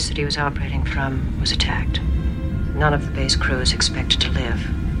starbase that he was operating from was attacked. None of the base crew is expected to live,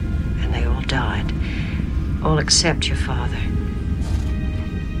 and they all died. All except your father.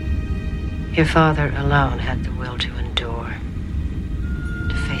 Your father alone had the will to endure,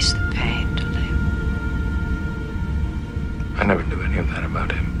 to face the pain, to live. I never knew any of that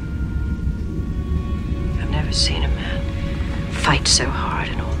about him. I've never seen a man fight so hard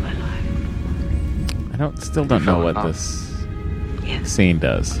in all my life. I still don't know what this scene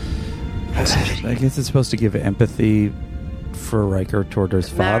does. I guess it's supposed to give empathy for Riker toward his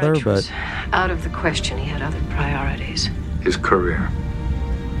father, Marriage was but out of the question. He had other priorities. His career.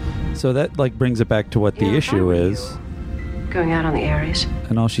 so that like brings it back to what the issue is. Going out on the Ares.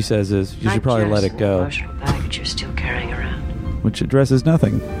 And all she says is, you should probably let it go. Emotional baggage you're still carrying around. Which addresses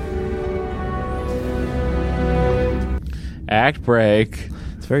nothing. Act break.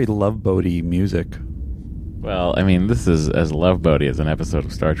 It's very Love Boaty music. Well, I mean, this is as Love Boaty as an episode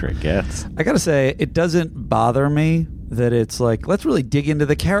of Star Trek gets. I gotta say, it doesn't bother me that it's like, let's really dig into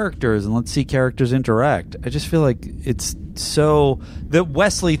the characters and let's see characters interact. I just feel like it's so... The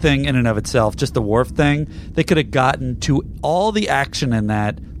Wesley thing in and of itself, just the Worf thing, they could have gotten to all the action in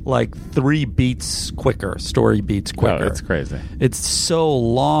that like 3 beats quicker, story beats quicker. Oh, it's crazy. It's so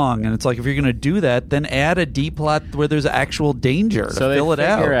long, and it's like, if you're going to do that, then add a D plot where there's actual danger to fill it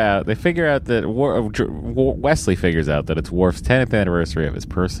out. They figure out that Wesley figures out that it's Worf's 10th anniversary of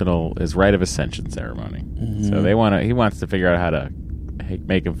his rite of ascension ceremony. Mm-hmm. So he wants to figure out how to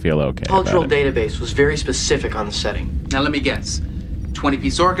make him feel okay. Cultural about it. database was very specific on the setting. Now let me guess.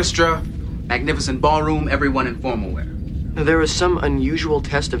 20-piece orchestra, magnificent ballroom, everyone in formal wear. Now, there was some unusual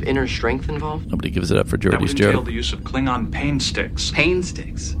test of inner strength involved. Nobody gives it up for That would Geordie's entail joke. the use of Klingon pain sticks. Pain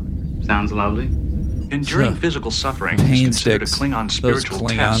sticks. Sounds lovely. Enduring physical suffering Pain is considered sticks. a Klingon Those spiritual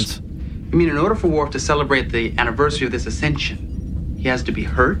Klingons. test. I mean, in order for Worf to celebrate the anniversary of this ascension, he has to be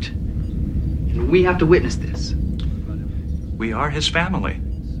hurt, and we have to witness this. We are his family.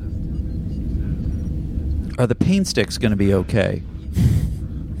 Are the pain sticks going to be okay?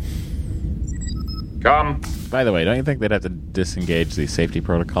 Come. By the way, don't you think they'd have to disengage the safety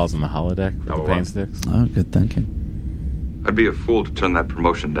protocols in the holodeck with the pain sticks? Oh, good thinking. I'd be a fool to turn that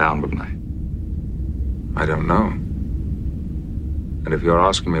promotion down, wouldn't I? I don't know. And if you're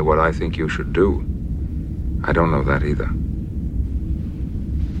asking me what I think you should do, I don't know that either.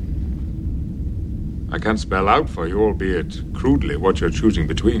 I can spell out for you, albeit crudely, what you're choosing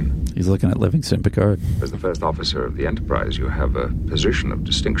between. He's looking at Livingston Picard. As the first officer of the Enterprise, you have a position of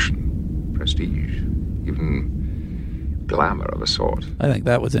distinction, prestige, even glamour of a sort. I think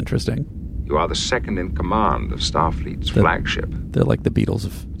that was interesting. You are the second in command of Starfleet's flagship. They're like the Beatles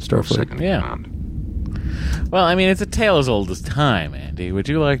of Starfleet. Second in command. Well, I mean, it's a tale as old as time, Andy. Would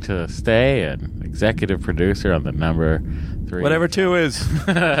you like to stay an executive producer on the number 3? Whatever 2 is.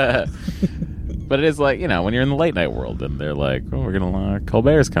 But it is like, when you're in the late night world and they're like, oh, we're going to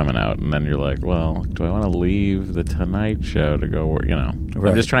Colbert's coming out. And then you're like, well, do I want to leave the Tonight Show to go, Right.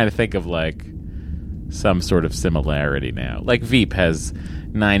 I'm just trying to think of like some sort of similarity now. Like Veep has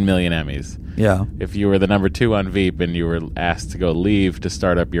 9 million Emmys. Yeah. If you were the number 2 on Veep and you were asked to go leave to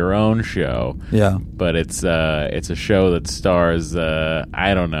start up your own show. Yeah. But it's a show that stars,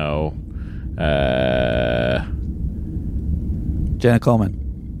 I don't know, Janet Coleman.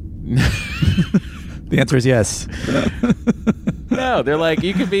 The answer is yes. No, they're like,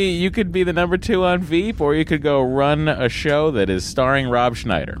 you could be the number 2 on Veep, or you could go run a show that is starring Rob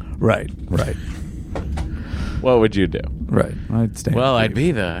Schneider. Right. What would you do? Right. I'd stay. Well, I'd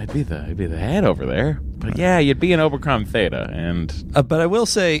be the head over there. But yeah, you'd be an Omicron Theta, and but I will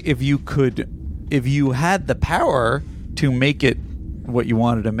say, if you had the power to make it what you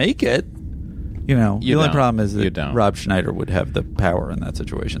wanted to make it, the only problem is that Rob Schneider would have the power in that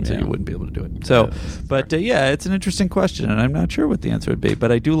situation, so you wouldn't be able to do it. So, it's an interesting question, and I'm not sure what the answer would be.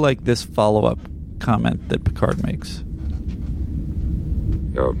 But I do like this follow-up comment that Picard makes.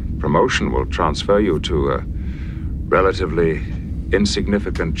 Your promotion will transfer you to a relatively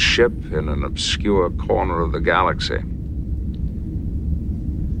insignificant ship in an obscure corner of the galaxy.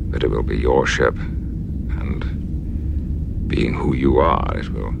 But it will be your ship, and being who you are, it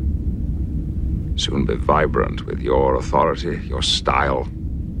will soon be vibrant with your authority, your style,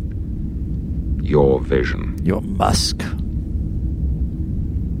 your vision. Your Musk.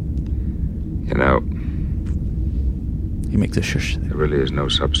 He makes a shush. There really is no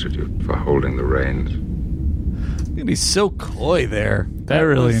substitute for holding the reins. He's so coy there. I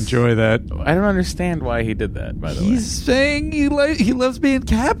really enjoy that. I don't understand why he did that, by the way. He's saying he loves being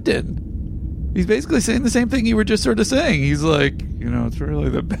captain. He's basically saying the same thing you were just sort of saying. He's like, it's really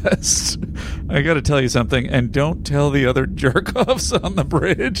the best. I got to tell you something, and don't tell the other jerk-offs on the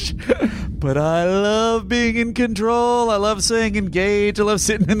bridge. But I love being in control. I love saying engage. I love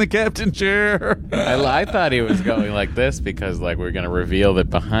sitting in the captain chair. I thought he was going like this because we're going to reveal that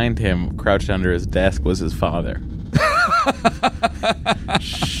behind him, crouched under his desk, was his father.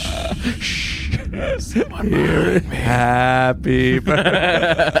 Shh. You're happy.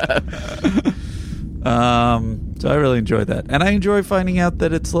 So I really enjoy that, and I enjoy finding out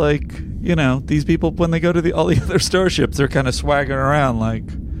that it's like, these people, when they go to all the other starships, they're kind of swaggering around like,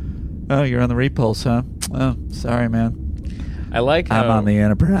 oh, you're on the Repulse, huh? Oh, sorry, man. I'm on the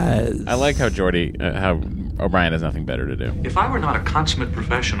Enterprise. I like how how O'Brien has nothing better to do. If I were not a consummate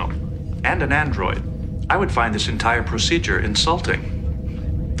professional and an android, I would find this entire procedure insulting.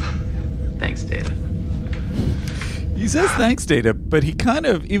 Thanks, Data. He says thanks, Data, but he kind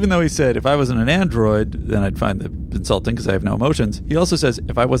of, even though he said, if I wasn't an android, then I'd find it insulting because I have no emotions, he also says,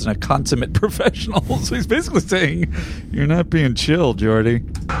 if I wasn't a consummate professional. So he's basically saying, you're not being chill, Geordi.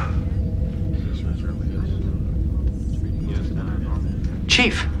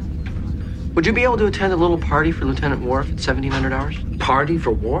 Chief, would you be able to attend a little party for Lieutenant Worf at 1700 hours? Party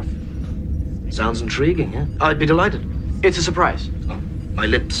for Worf? Sounds intriguing, yeah? I'd be delighted. It's a surprise. Oh, my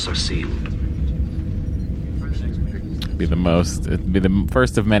lips are sealed. It'd be the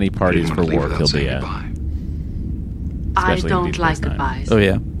first of many parties for Worf he'll be at. I don't like goodbyes. Oh,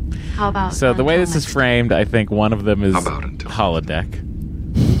 yeah. How about... So the way this is framed, I think one of them is holodeck.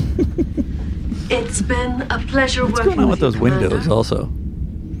 It's been a pleasure working with you, What's going on with those Commander? windows also?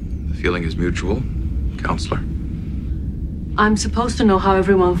 The feeling is mutual, Counselor. I'm supposed to know how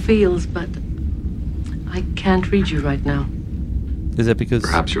everyone feels, but I can't read you right now. Is that because...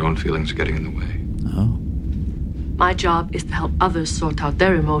 Perhaps your own feelings are getting in the way. Oh. My job is to help others sort out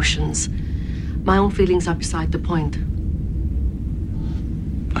their emotions. My own feelings are beside the point.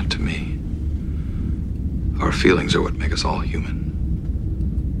 Not to me. Our feelings are what make us all human.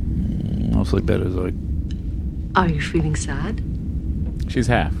 Mostly Betazoid. Are you feeling sad? She's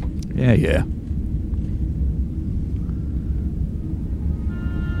half. Yeah.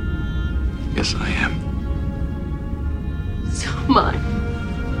 Yes, I am. So am I.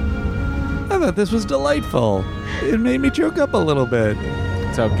 I thought this was delightful. It made me choke up a little bit.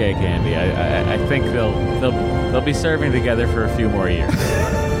 It's okay, Candy. I think they'll be serving together for a few more years.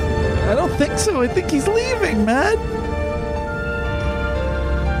 I don't think so. I think he's leaving, Matt.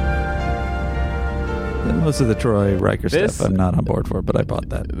 Most of the Troy Riker stuff I'm not on board for, but I bought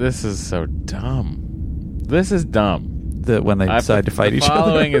that. This is so dumb. This is dumb. That when they decide to fight each other. The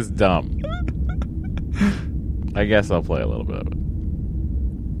following is dumb. I guess I'll play a little bit of it.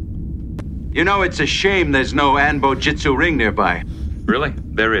 It's a shame there's no Anbo Jitsu ring nearby. Really?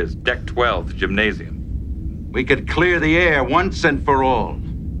 There is. Deck 12, Gymnasium. We could clear the air once and for all.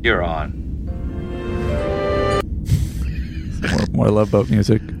 You're on. More Love Boat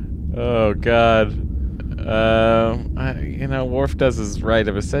music. Oh, God. Worf does his Rite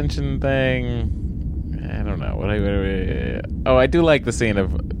of Ascension thing. I don't know. I do like the scene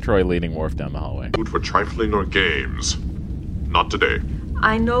of Troy leading Worf down the hallway. Food for trifling or games. Not today.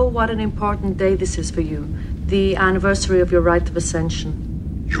 I know what an important day this is for you. The anniversary of your Rite of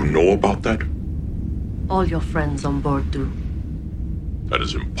Ascension. You know about that? All your friends on board do. That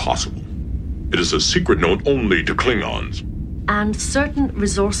is impossible. It is a secret known only to Klingons. And certain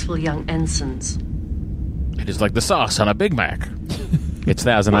resourceful young ensigns. It is like the sauce on a Big Mac. It's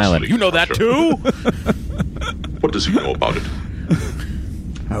Thousand Island. You know that too? What does he know about it?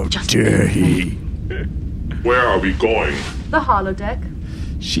 How dare he? Where are we going? The holodeck.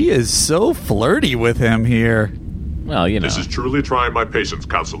 She is so flirty with him here. Well, you know. This is truly trying my patience,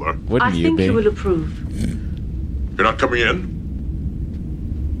 counselor. Wouldn't I think you will approve. You're not coming in?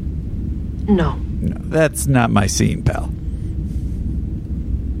 No. No, that's not my scene, pal.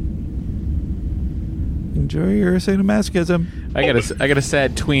 Enjoy your sadomasochism. I got a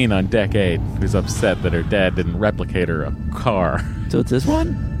sad tween on deck 8 who's upset that her dad didn't replicate her a car. So it's this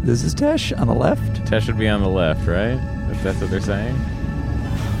one? This is Tesh on the left? Tesh should be on the left, right? If that's what they're saying.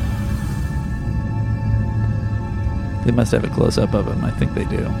 They must have a close-up of him. I think they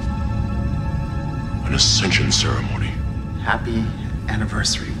do. An ascension ceremony. Happy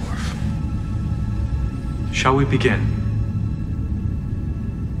anniversary, Worf. Shall we begin?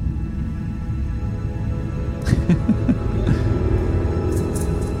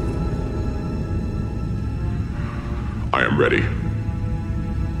 I am ready.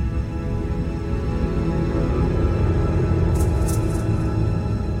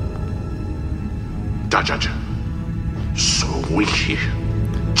 Dajaj. So wiki.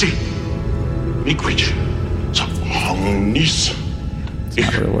 Ji. Mikwich. Sa hangnis. It's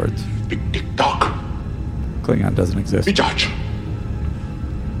not real words. Big dick dog. Klingon doesn't exist. Bijaj.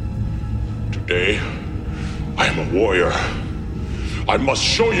 Today, I am a warrior. I must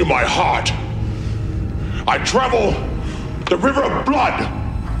show you my heart. I travel the river of blood.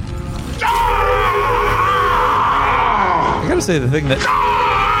 I gotta say, the thing that...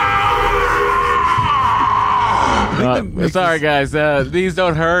 Sorry, guys. These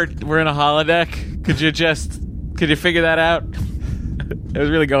don't hurt. We're in a holodeck. Could you figure that out? I was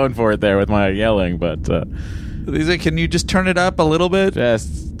really going for it there with my yelling, but... Lisa, can you just turn it up a little bit?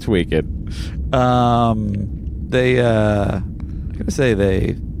 Just tweak it. I gotta say,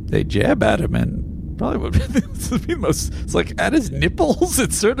 they jab at him and probably would be most... It's like at his nipples.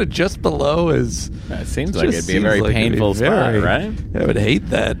 It's sort of just below his... It seems like it'd be a very painful spot, right? I would hate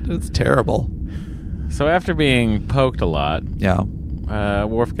that. It's terrible. So after being poked a lot, yeah,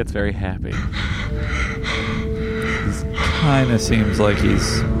 Worf gets very happy. Kind of seems like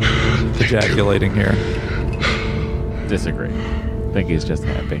he's ejaculating here. Disagree. Think he's just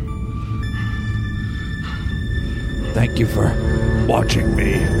happy. Thank you for watching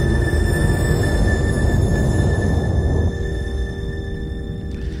me.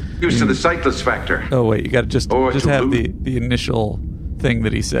 Used to the sightless factor. Oh wait, you got to just have loot. the initial thing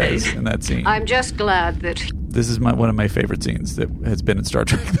that he says in that scene. I'm just glad that... This is one of my favorite scenes that has been in Star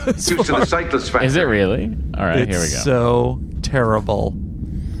Trek thus Used to far. the sightless factor. Is it really? All right, here we go. So terrible.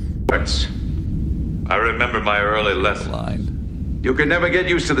 I remember my early lesson. Line. You can never get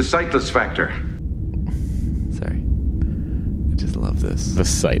used to the sightless factor. Sorry. I just love this. The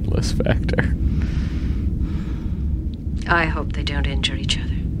sightless factor. I hope they don't injure each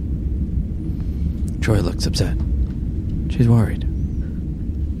other. Troy looks upset. She's worried.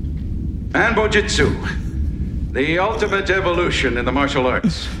 And Bojitsu. The ultimate evolution in the martial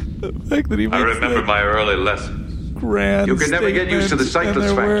arts. The fact that he I remember my early lessons. Grand You can never get used to the statements, sightless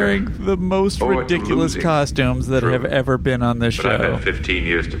and they're factor. wearing the most Or to ridiculous losing. costumes that have ever been on this But I've show. had 15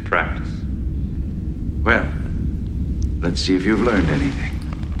 years to practice. Well, let's see if you've learned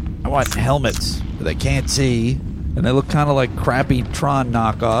anything. I want helmets that they can't see, and they look kind of like crappy Tron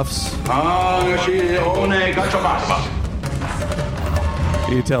knockoffs.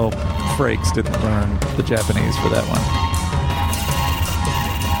 You can tell Frakes didn't learn the Japanese for that one.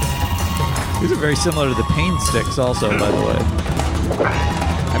 These are very similar to the pain sticks also, by the way.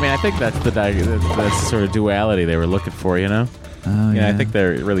 I mean, I think that's the sort of duality they were looking for, you know? Oh, yeah. I think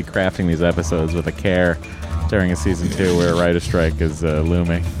they're really crafting these episodes with a care during a season 2 where a writer strike is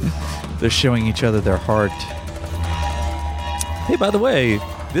looming. They're showing each other their heart. Hey, by the way,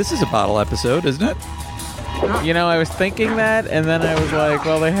 this is a bottle episode, isn't it? You know, I was thinking that, and then I was like,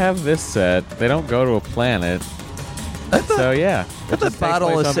 well, they have this set. They don't go to a planet. So, yeah. But the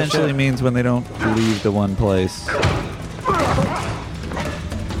bottle essentially means when they don't leave the one place.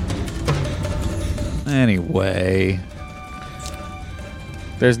 Anyway.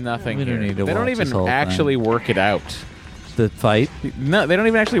 There's nothing We don't here. need to They don't watch this even whole actually thing. work it out. The fight? No, they don't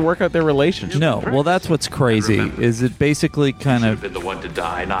even actually work out their relationship. No, well, that's what's crazy. Is it basically kind of... Been the one to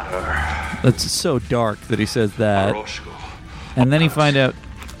die, not her. It's so dark that he says that. And then you find out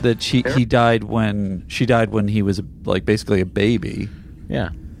that she died when he was like basically a baby. Yeah.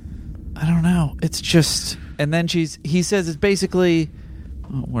 I don't know. It's just... And then he says it's basically...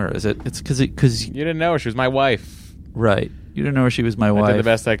 Where is it? It's because you didn't know her. She was my wife. Right. You didn't know she was my I wife. did the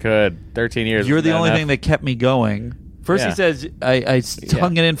best I could. 13 years. You're the Not only enough. thing that kept me going. First Yeah. he says, I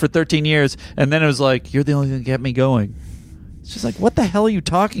hung it in for 13 years, and then it was like, you're the only thing that kept me going. It's just like, what the hell are you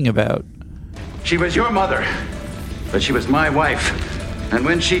talking about? She was your mother, but she was my wife. And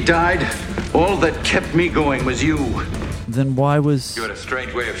when she died, all that kept me going was you. Then why was You had a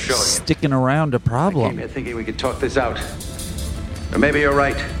strange way of showing it. sticking around a I came problem? here thinking we could talk this out. Or maybe you're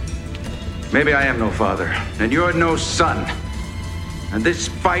right. Maybe I am no father, and you're no son. And this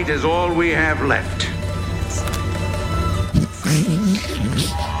fight is all we have left.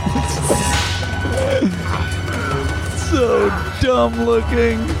 So dumb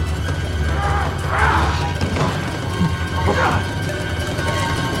looking.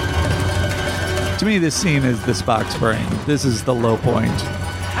 To me, this scene is the Spock's brain. This is the low point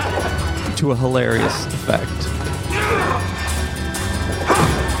to a hilarious effect.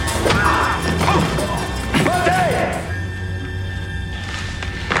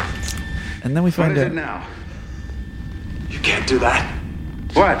 And then we What find is out. it now? You can't do that.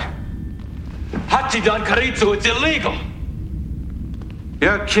 What? Hachidan Karitsu, it's illegal.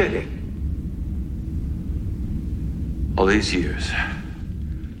 You're kidding. All these years.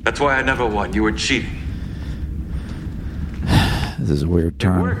 That's why I never won. You were cheating. This is a weird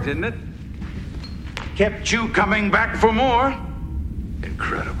turn. Worked, didn't it? Kept you coming back for more?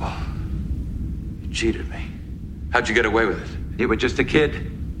 Incredible. You cheated me. How'd you get away with it? You were just a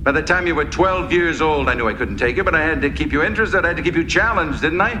kid. By the time you were 12 years old, I knew I couldn't take it, but I had to keep you interested. I had to keep you challenged,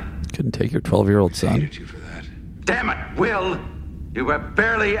 didn't I? Couldn't take your 12-year-old son. Damn it, Will! You were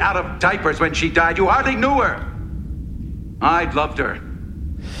barely out of diapers when she died. You hardly knew her. I'd loved her.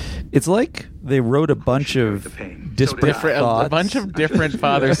 It's like they wrote a bunch of disparate thoughts. A bunch of different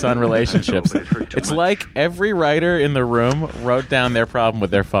father-son relationships. It's like every writer in the room wrote down their problem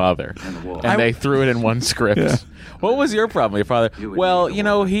with their father, and they threw it in one script. Yeah. What was your problem with your father? Well, you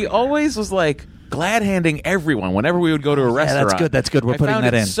know, he always was like glad-handing everyone whenever we would go to a restaurant. that's good. That's good. We're I putting found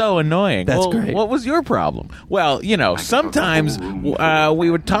that it in. so annoying. That's well, great. What was your problem? Well, you know, sometimes we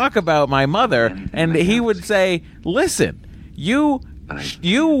would talk about my mother, and he would say, "Listen, you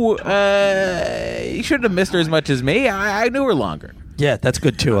shouldn't have missed her as much as me. I knew her longer." Yeah, that's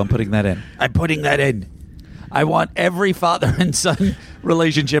good too. I'm putting that in. I'm putting that in. I want every father and son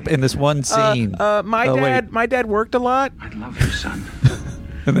relationship in this one scene. My dad worked a lot. I love you, son.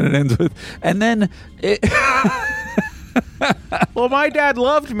 And then it ends with, and then it. Well, my dad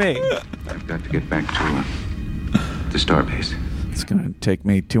loved me. I've got to get back to Starbase. It's going to take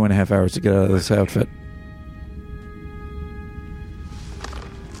me 2.5 hours to get out of this outfit.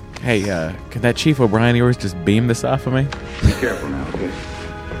 Hey, can that Chief O'Brien of yours just beam this off of me? Be careful now, okay?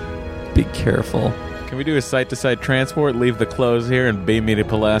 Be careful. Can we do a site-to-site transport, leave the clothes here, and beam me to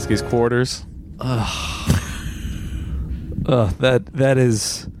Pulaski's quarters? That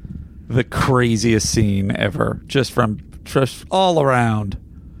is the craziest scene ever. Just all around.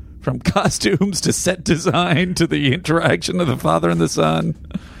 From costumes to set design to the interaction of the father and the son.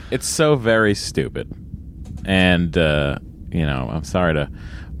 It's so very stupid. And, I'm sorry to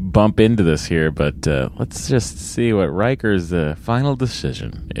bump into this here, but let's just see what Riker's final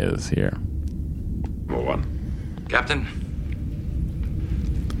decision is here. Number one. Captain,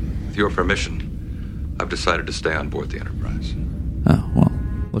 with your permission, I've decided to stay on board the Enterprise. Oh, well,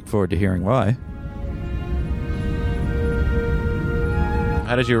 look forward to hearing why.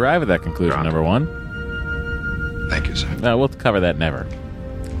 How did you arrive at that conclusion, number one? Thank you, sir. No, we'll cover that never.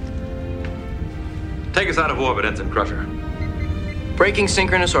 Take us out of orbit, Ensign Crusher. Breaking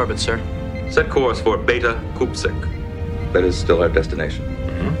synchronous orbit, sir. Set course for Beta Kupsik. That is still our destination.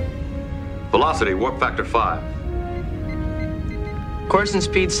 Velocity, warp factor 5. Course and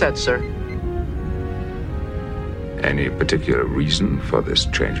speed set, sir. Any particular reason for this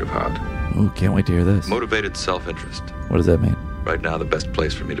change of heart? Ooh, can't wait to hear this. Motivated self-interest. What does that mean? Right now, the best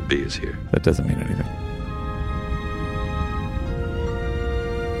place for me to be is here. That doesn't mean anything.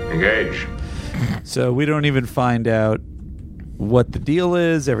 Engage. So we don't even find out what the deal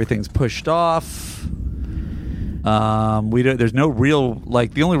is. Everything's pushed off. There's no real,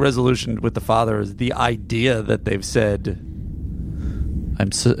 the only resolution with the father is the idea that they've said,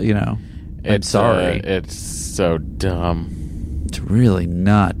 I'm sorry. It's so dumb. It's really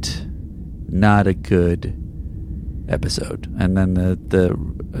not a good episode. And then the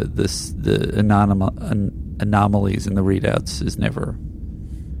anomalies in the readouts is never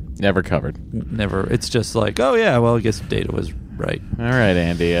covered. Never. It's just like, oh yeah, well, I guess Data was right. All right,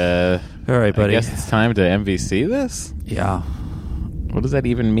 Andy. All right, buddy. I guess it's time to MVC this? Yeah. What does that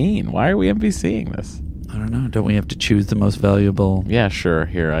even mean? Why are we MVCing this? I don't know. Don't we have to choose the most valuable? Yeah, sure.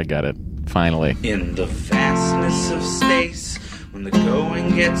 Here, I got it. finally. In the vastness of space, when the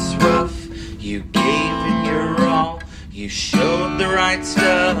going gets rough, you gave it your all. You showed the right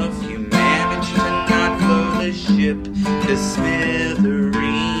stuff. You managed to not blow the ship to smithereens.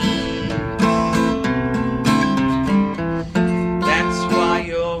 That's why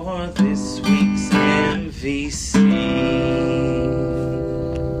you're this week's MVC.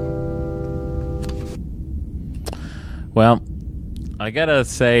 Well, I gotta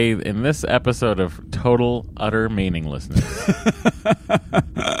say, in this episode of total, utter meaninglessness,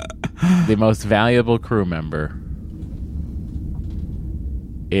 the most valuable crew member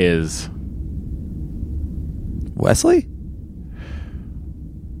is Wesley?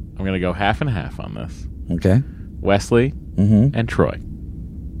 I'm going to go half and half on this. Okay. Wesley and Troy.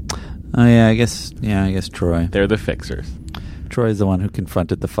 Oh, yeah, I guess Troy. They're the fixers. Troy's the one who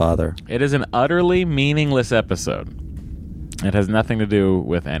confronted the father. It is an utterly meaningless episode. It has nothing to do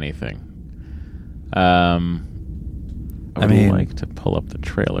with anything. I would like to pull up the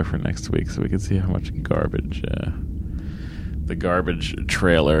trailer for next week so we can see how much garbage... the garbage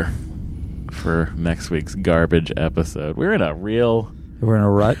trailer for next week's garbage episode. We're in a real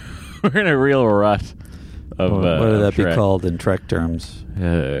rut. We're in a real rut of what would that Trek. be called in Trek terms?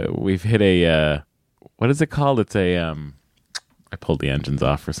 We've hit a what is it called? It's a I pulled the engines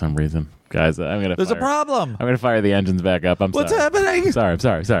off for some reason, guys. There's a problem. I'm gonna fire the engines back up. What's happening? I'm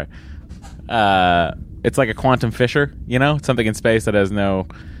sorry. It's like a quantum fissure, something in space that has no.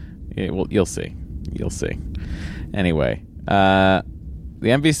 You'll see. Anyway. The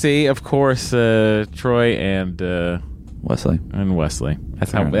MVC, of course, Troy and Wesley.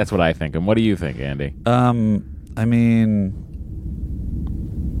 That's what I think. And what do you think, Andy?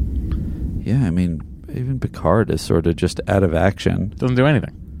 Even Picard is sort of just out of action. Doesn't do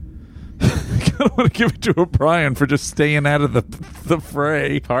anything. I don't want to give it to O'Brien for just staying out of the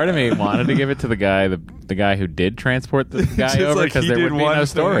fray. Part of me wanted to give it to the guy who did transport the guy over, because there would be no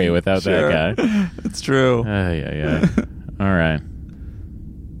story without that guy. It's true. Yeah. All right.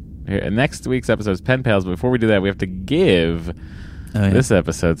 Here, next week's episode is Pen Pals, but before we do that, we have to give this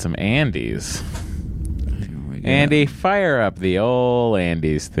episode some Andys. Andy, fire up the old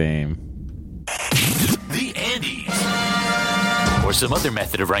Andys theme. The Andys. Or some other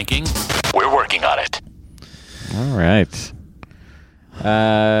method of ranking. We're working on it. All right. It's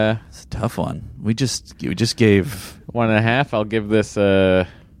a tough one. We just gave 1.5. I'll give this 2.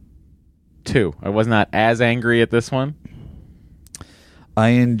 I was not as angry at this one. I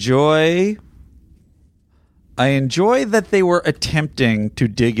enjoy that they were attempting to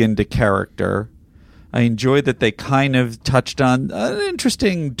dig into character. I enjoy that they kind of touched on an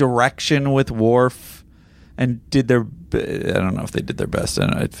interesting direction with Worf and did their... I don't know if they did their best. I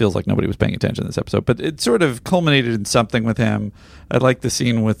don't know. It feels like nobody was paying attention to this episode, but it sort of culminated in something with him. I like the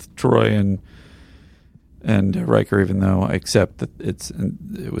scene with Troy and Riker, even though I accept that it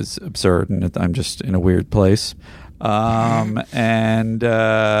was absurd and I'm just in a weird place. And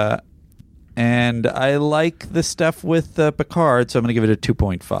I like the stuff with Picard, so I'm going to give it a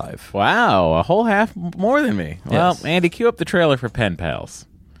 2.5. Wow, a whole half more than me. Yes. Well, Andy, cue up the trailer for Pen Pals.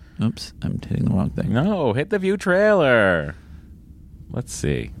 Oops, I'm hitting the wrong thing. No, hit the view trailer. Let's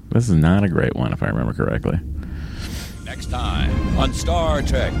see. This is not a great one, if I remember correctly. Next time on Star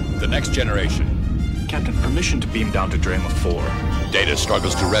Trek: The Next Generation. Captain, permission to beam down to Drama 4. Data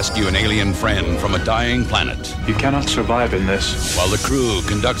struggles to rescue an alien friend from a dying planet. You cannot survive in this. While the crew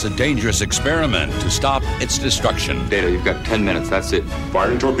conducts a dangerous experiment to stop its destruction. Data, you've got 10 minutes. That's it.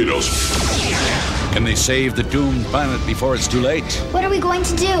 Firing torpedoes. Can they save the doomed planet before it's too late? What are we going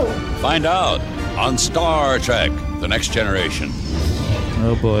to do? Find out on Star Trek: The Next Generation.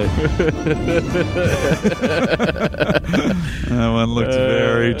 Oh boy. That one looks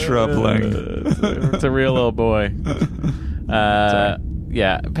very troubling. It's a real old boy.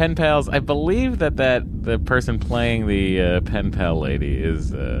 Yeah, Pen Pals. I believe that the person playing the Pen Pal lady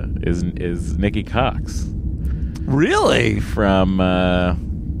is Nikki Cox. Really? From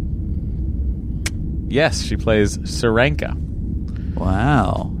yes, she plays Serenka.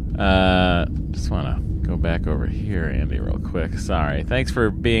 Wow. Just want to go back over here, Andy, real quick. Sorry. Thanks for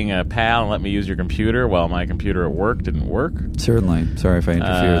being a pal and letting me use your computer while my computer at work didn't work. Certainly. Sorry if I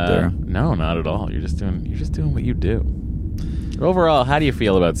interfered there. No, not at all. You're just doing what you do. Overall, how do you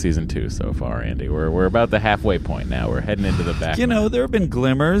feel about season 2 so far, Andy? We're about the halfway point now. We're heading into the back. There have been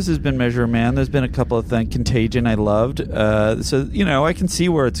glimmers. There's been Measure Man. There's been a couple of things. Contagion, I loved. So I can see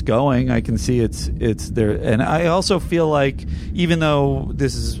where it's going. I can see it's there, and I also feel like even though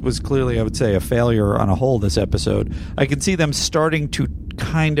this was clearly, I would say, a failure on a whole, this episode, I can see them starting to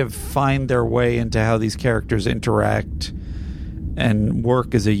kind of find their way into how these characters interact and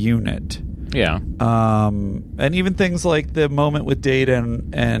work as a unit. Yeah. And even things like the moment with Data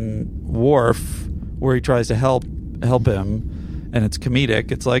and Worf, where he tries to help him, and it's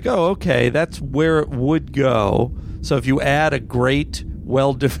comedic. It's like, oh, okay, that's where it would go. So if you add a great,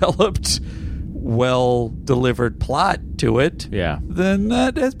 well-developed, well-delivered plot to it, then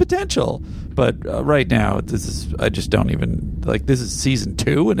that has potential. But right now, I just don't even, like, this is season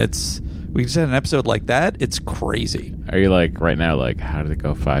 2, and we just had an episode like that. It's crazy. Are you like, right now, like, how did it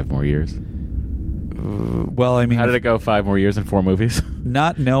go 5 more years? Well, I mean... How did it go 5 more years and 4 movies?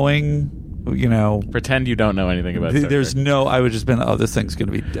 Not knowing... pretend you don't know anything about Star there's Trek. I would just been, this thing's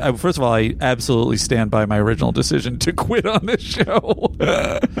going to be... First of all, I absolutely stand by my original decision to quit on this show.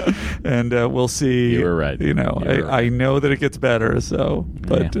 And we'll see. You were right. I know that it gets better, so...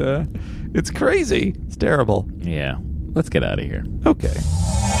 But it's crazy. It's terrible. Yeah. Let's get out of here. Okay.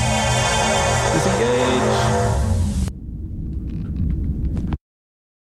 Disengage.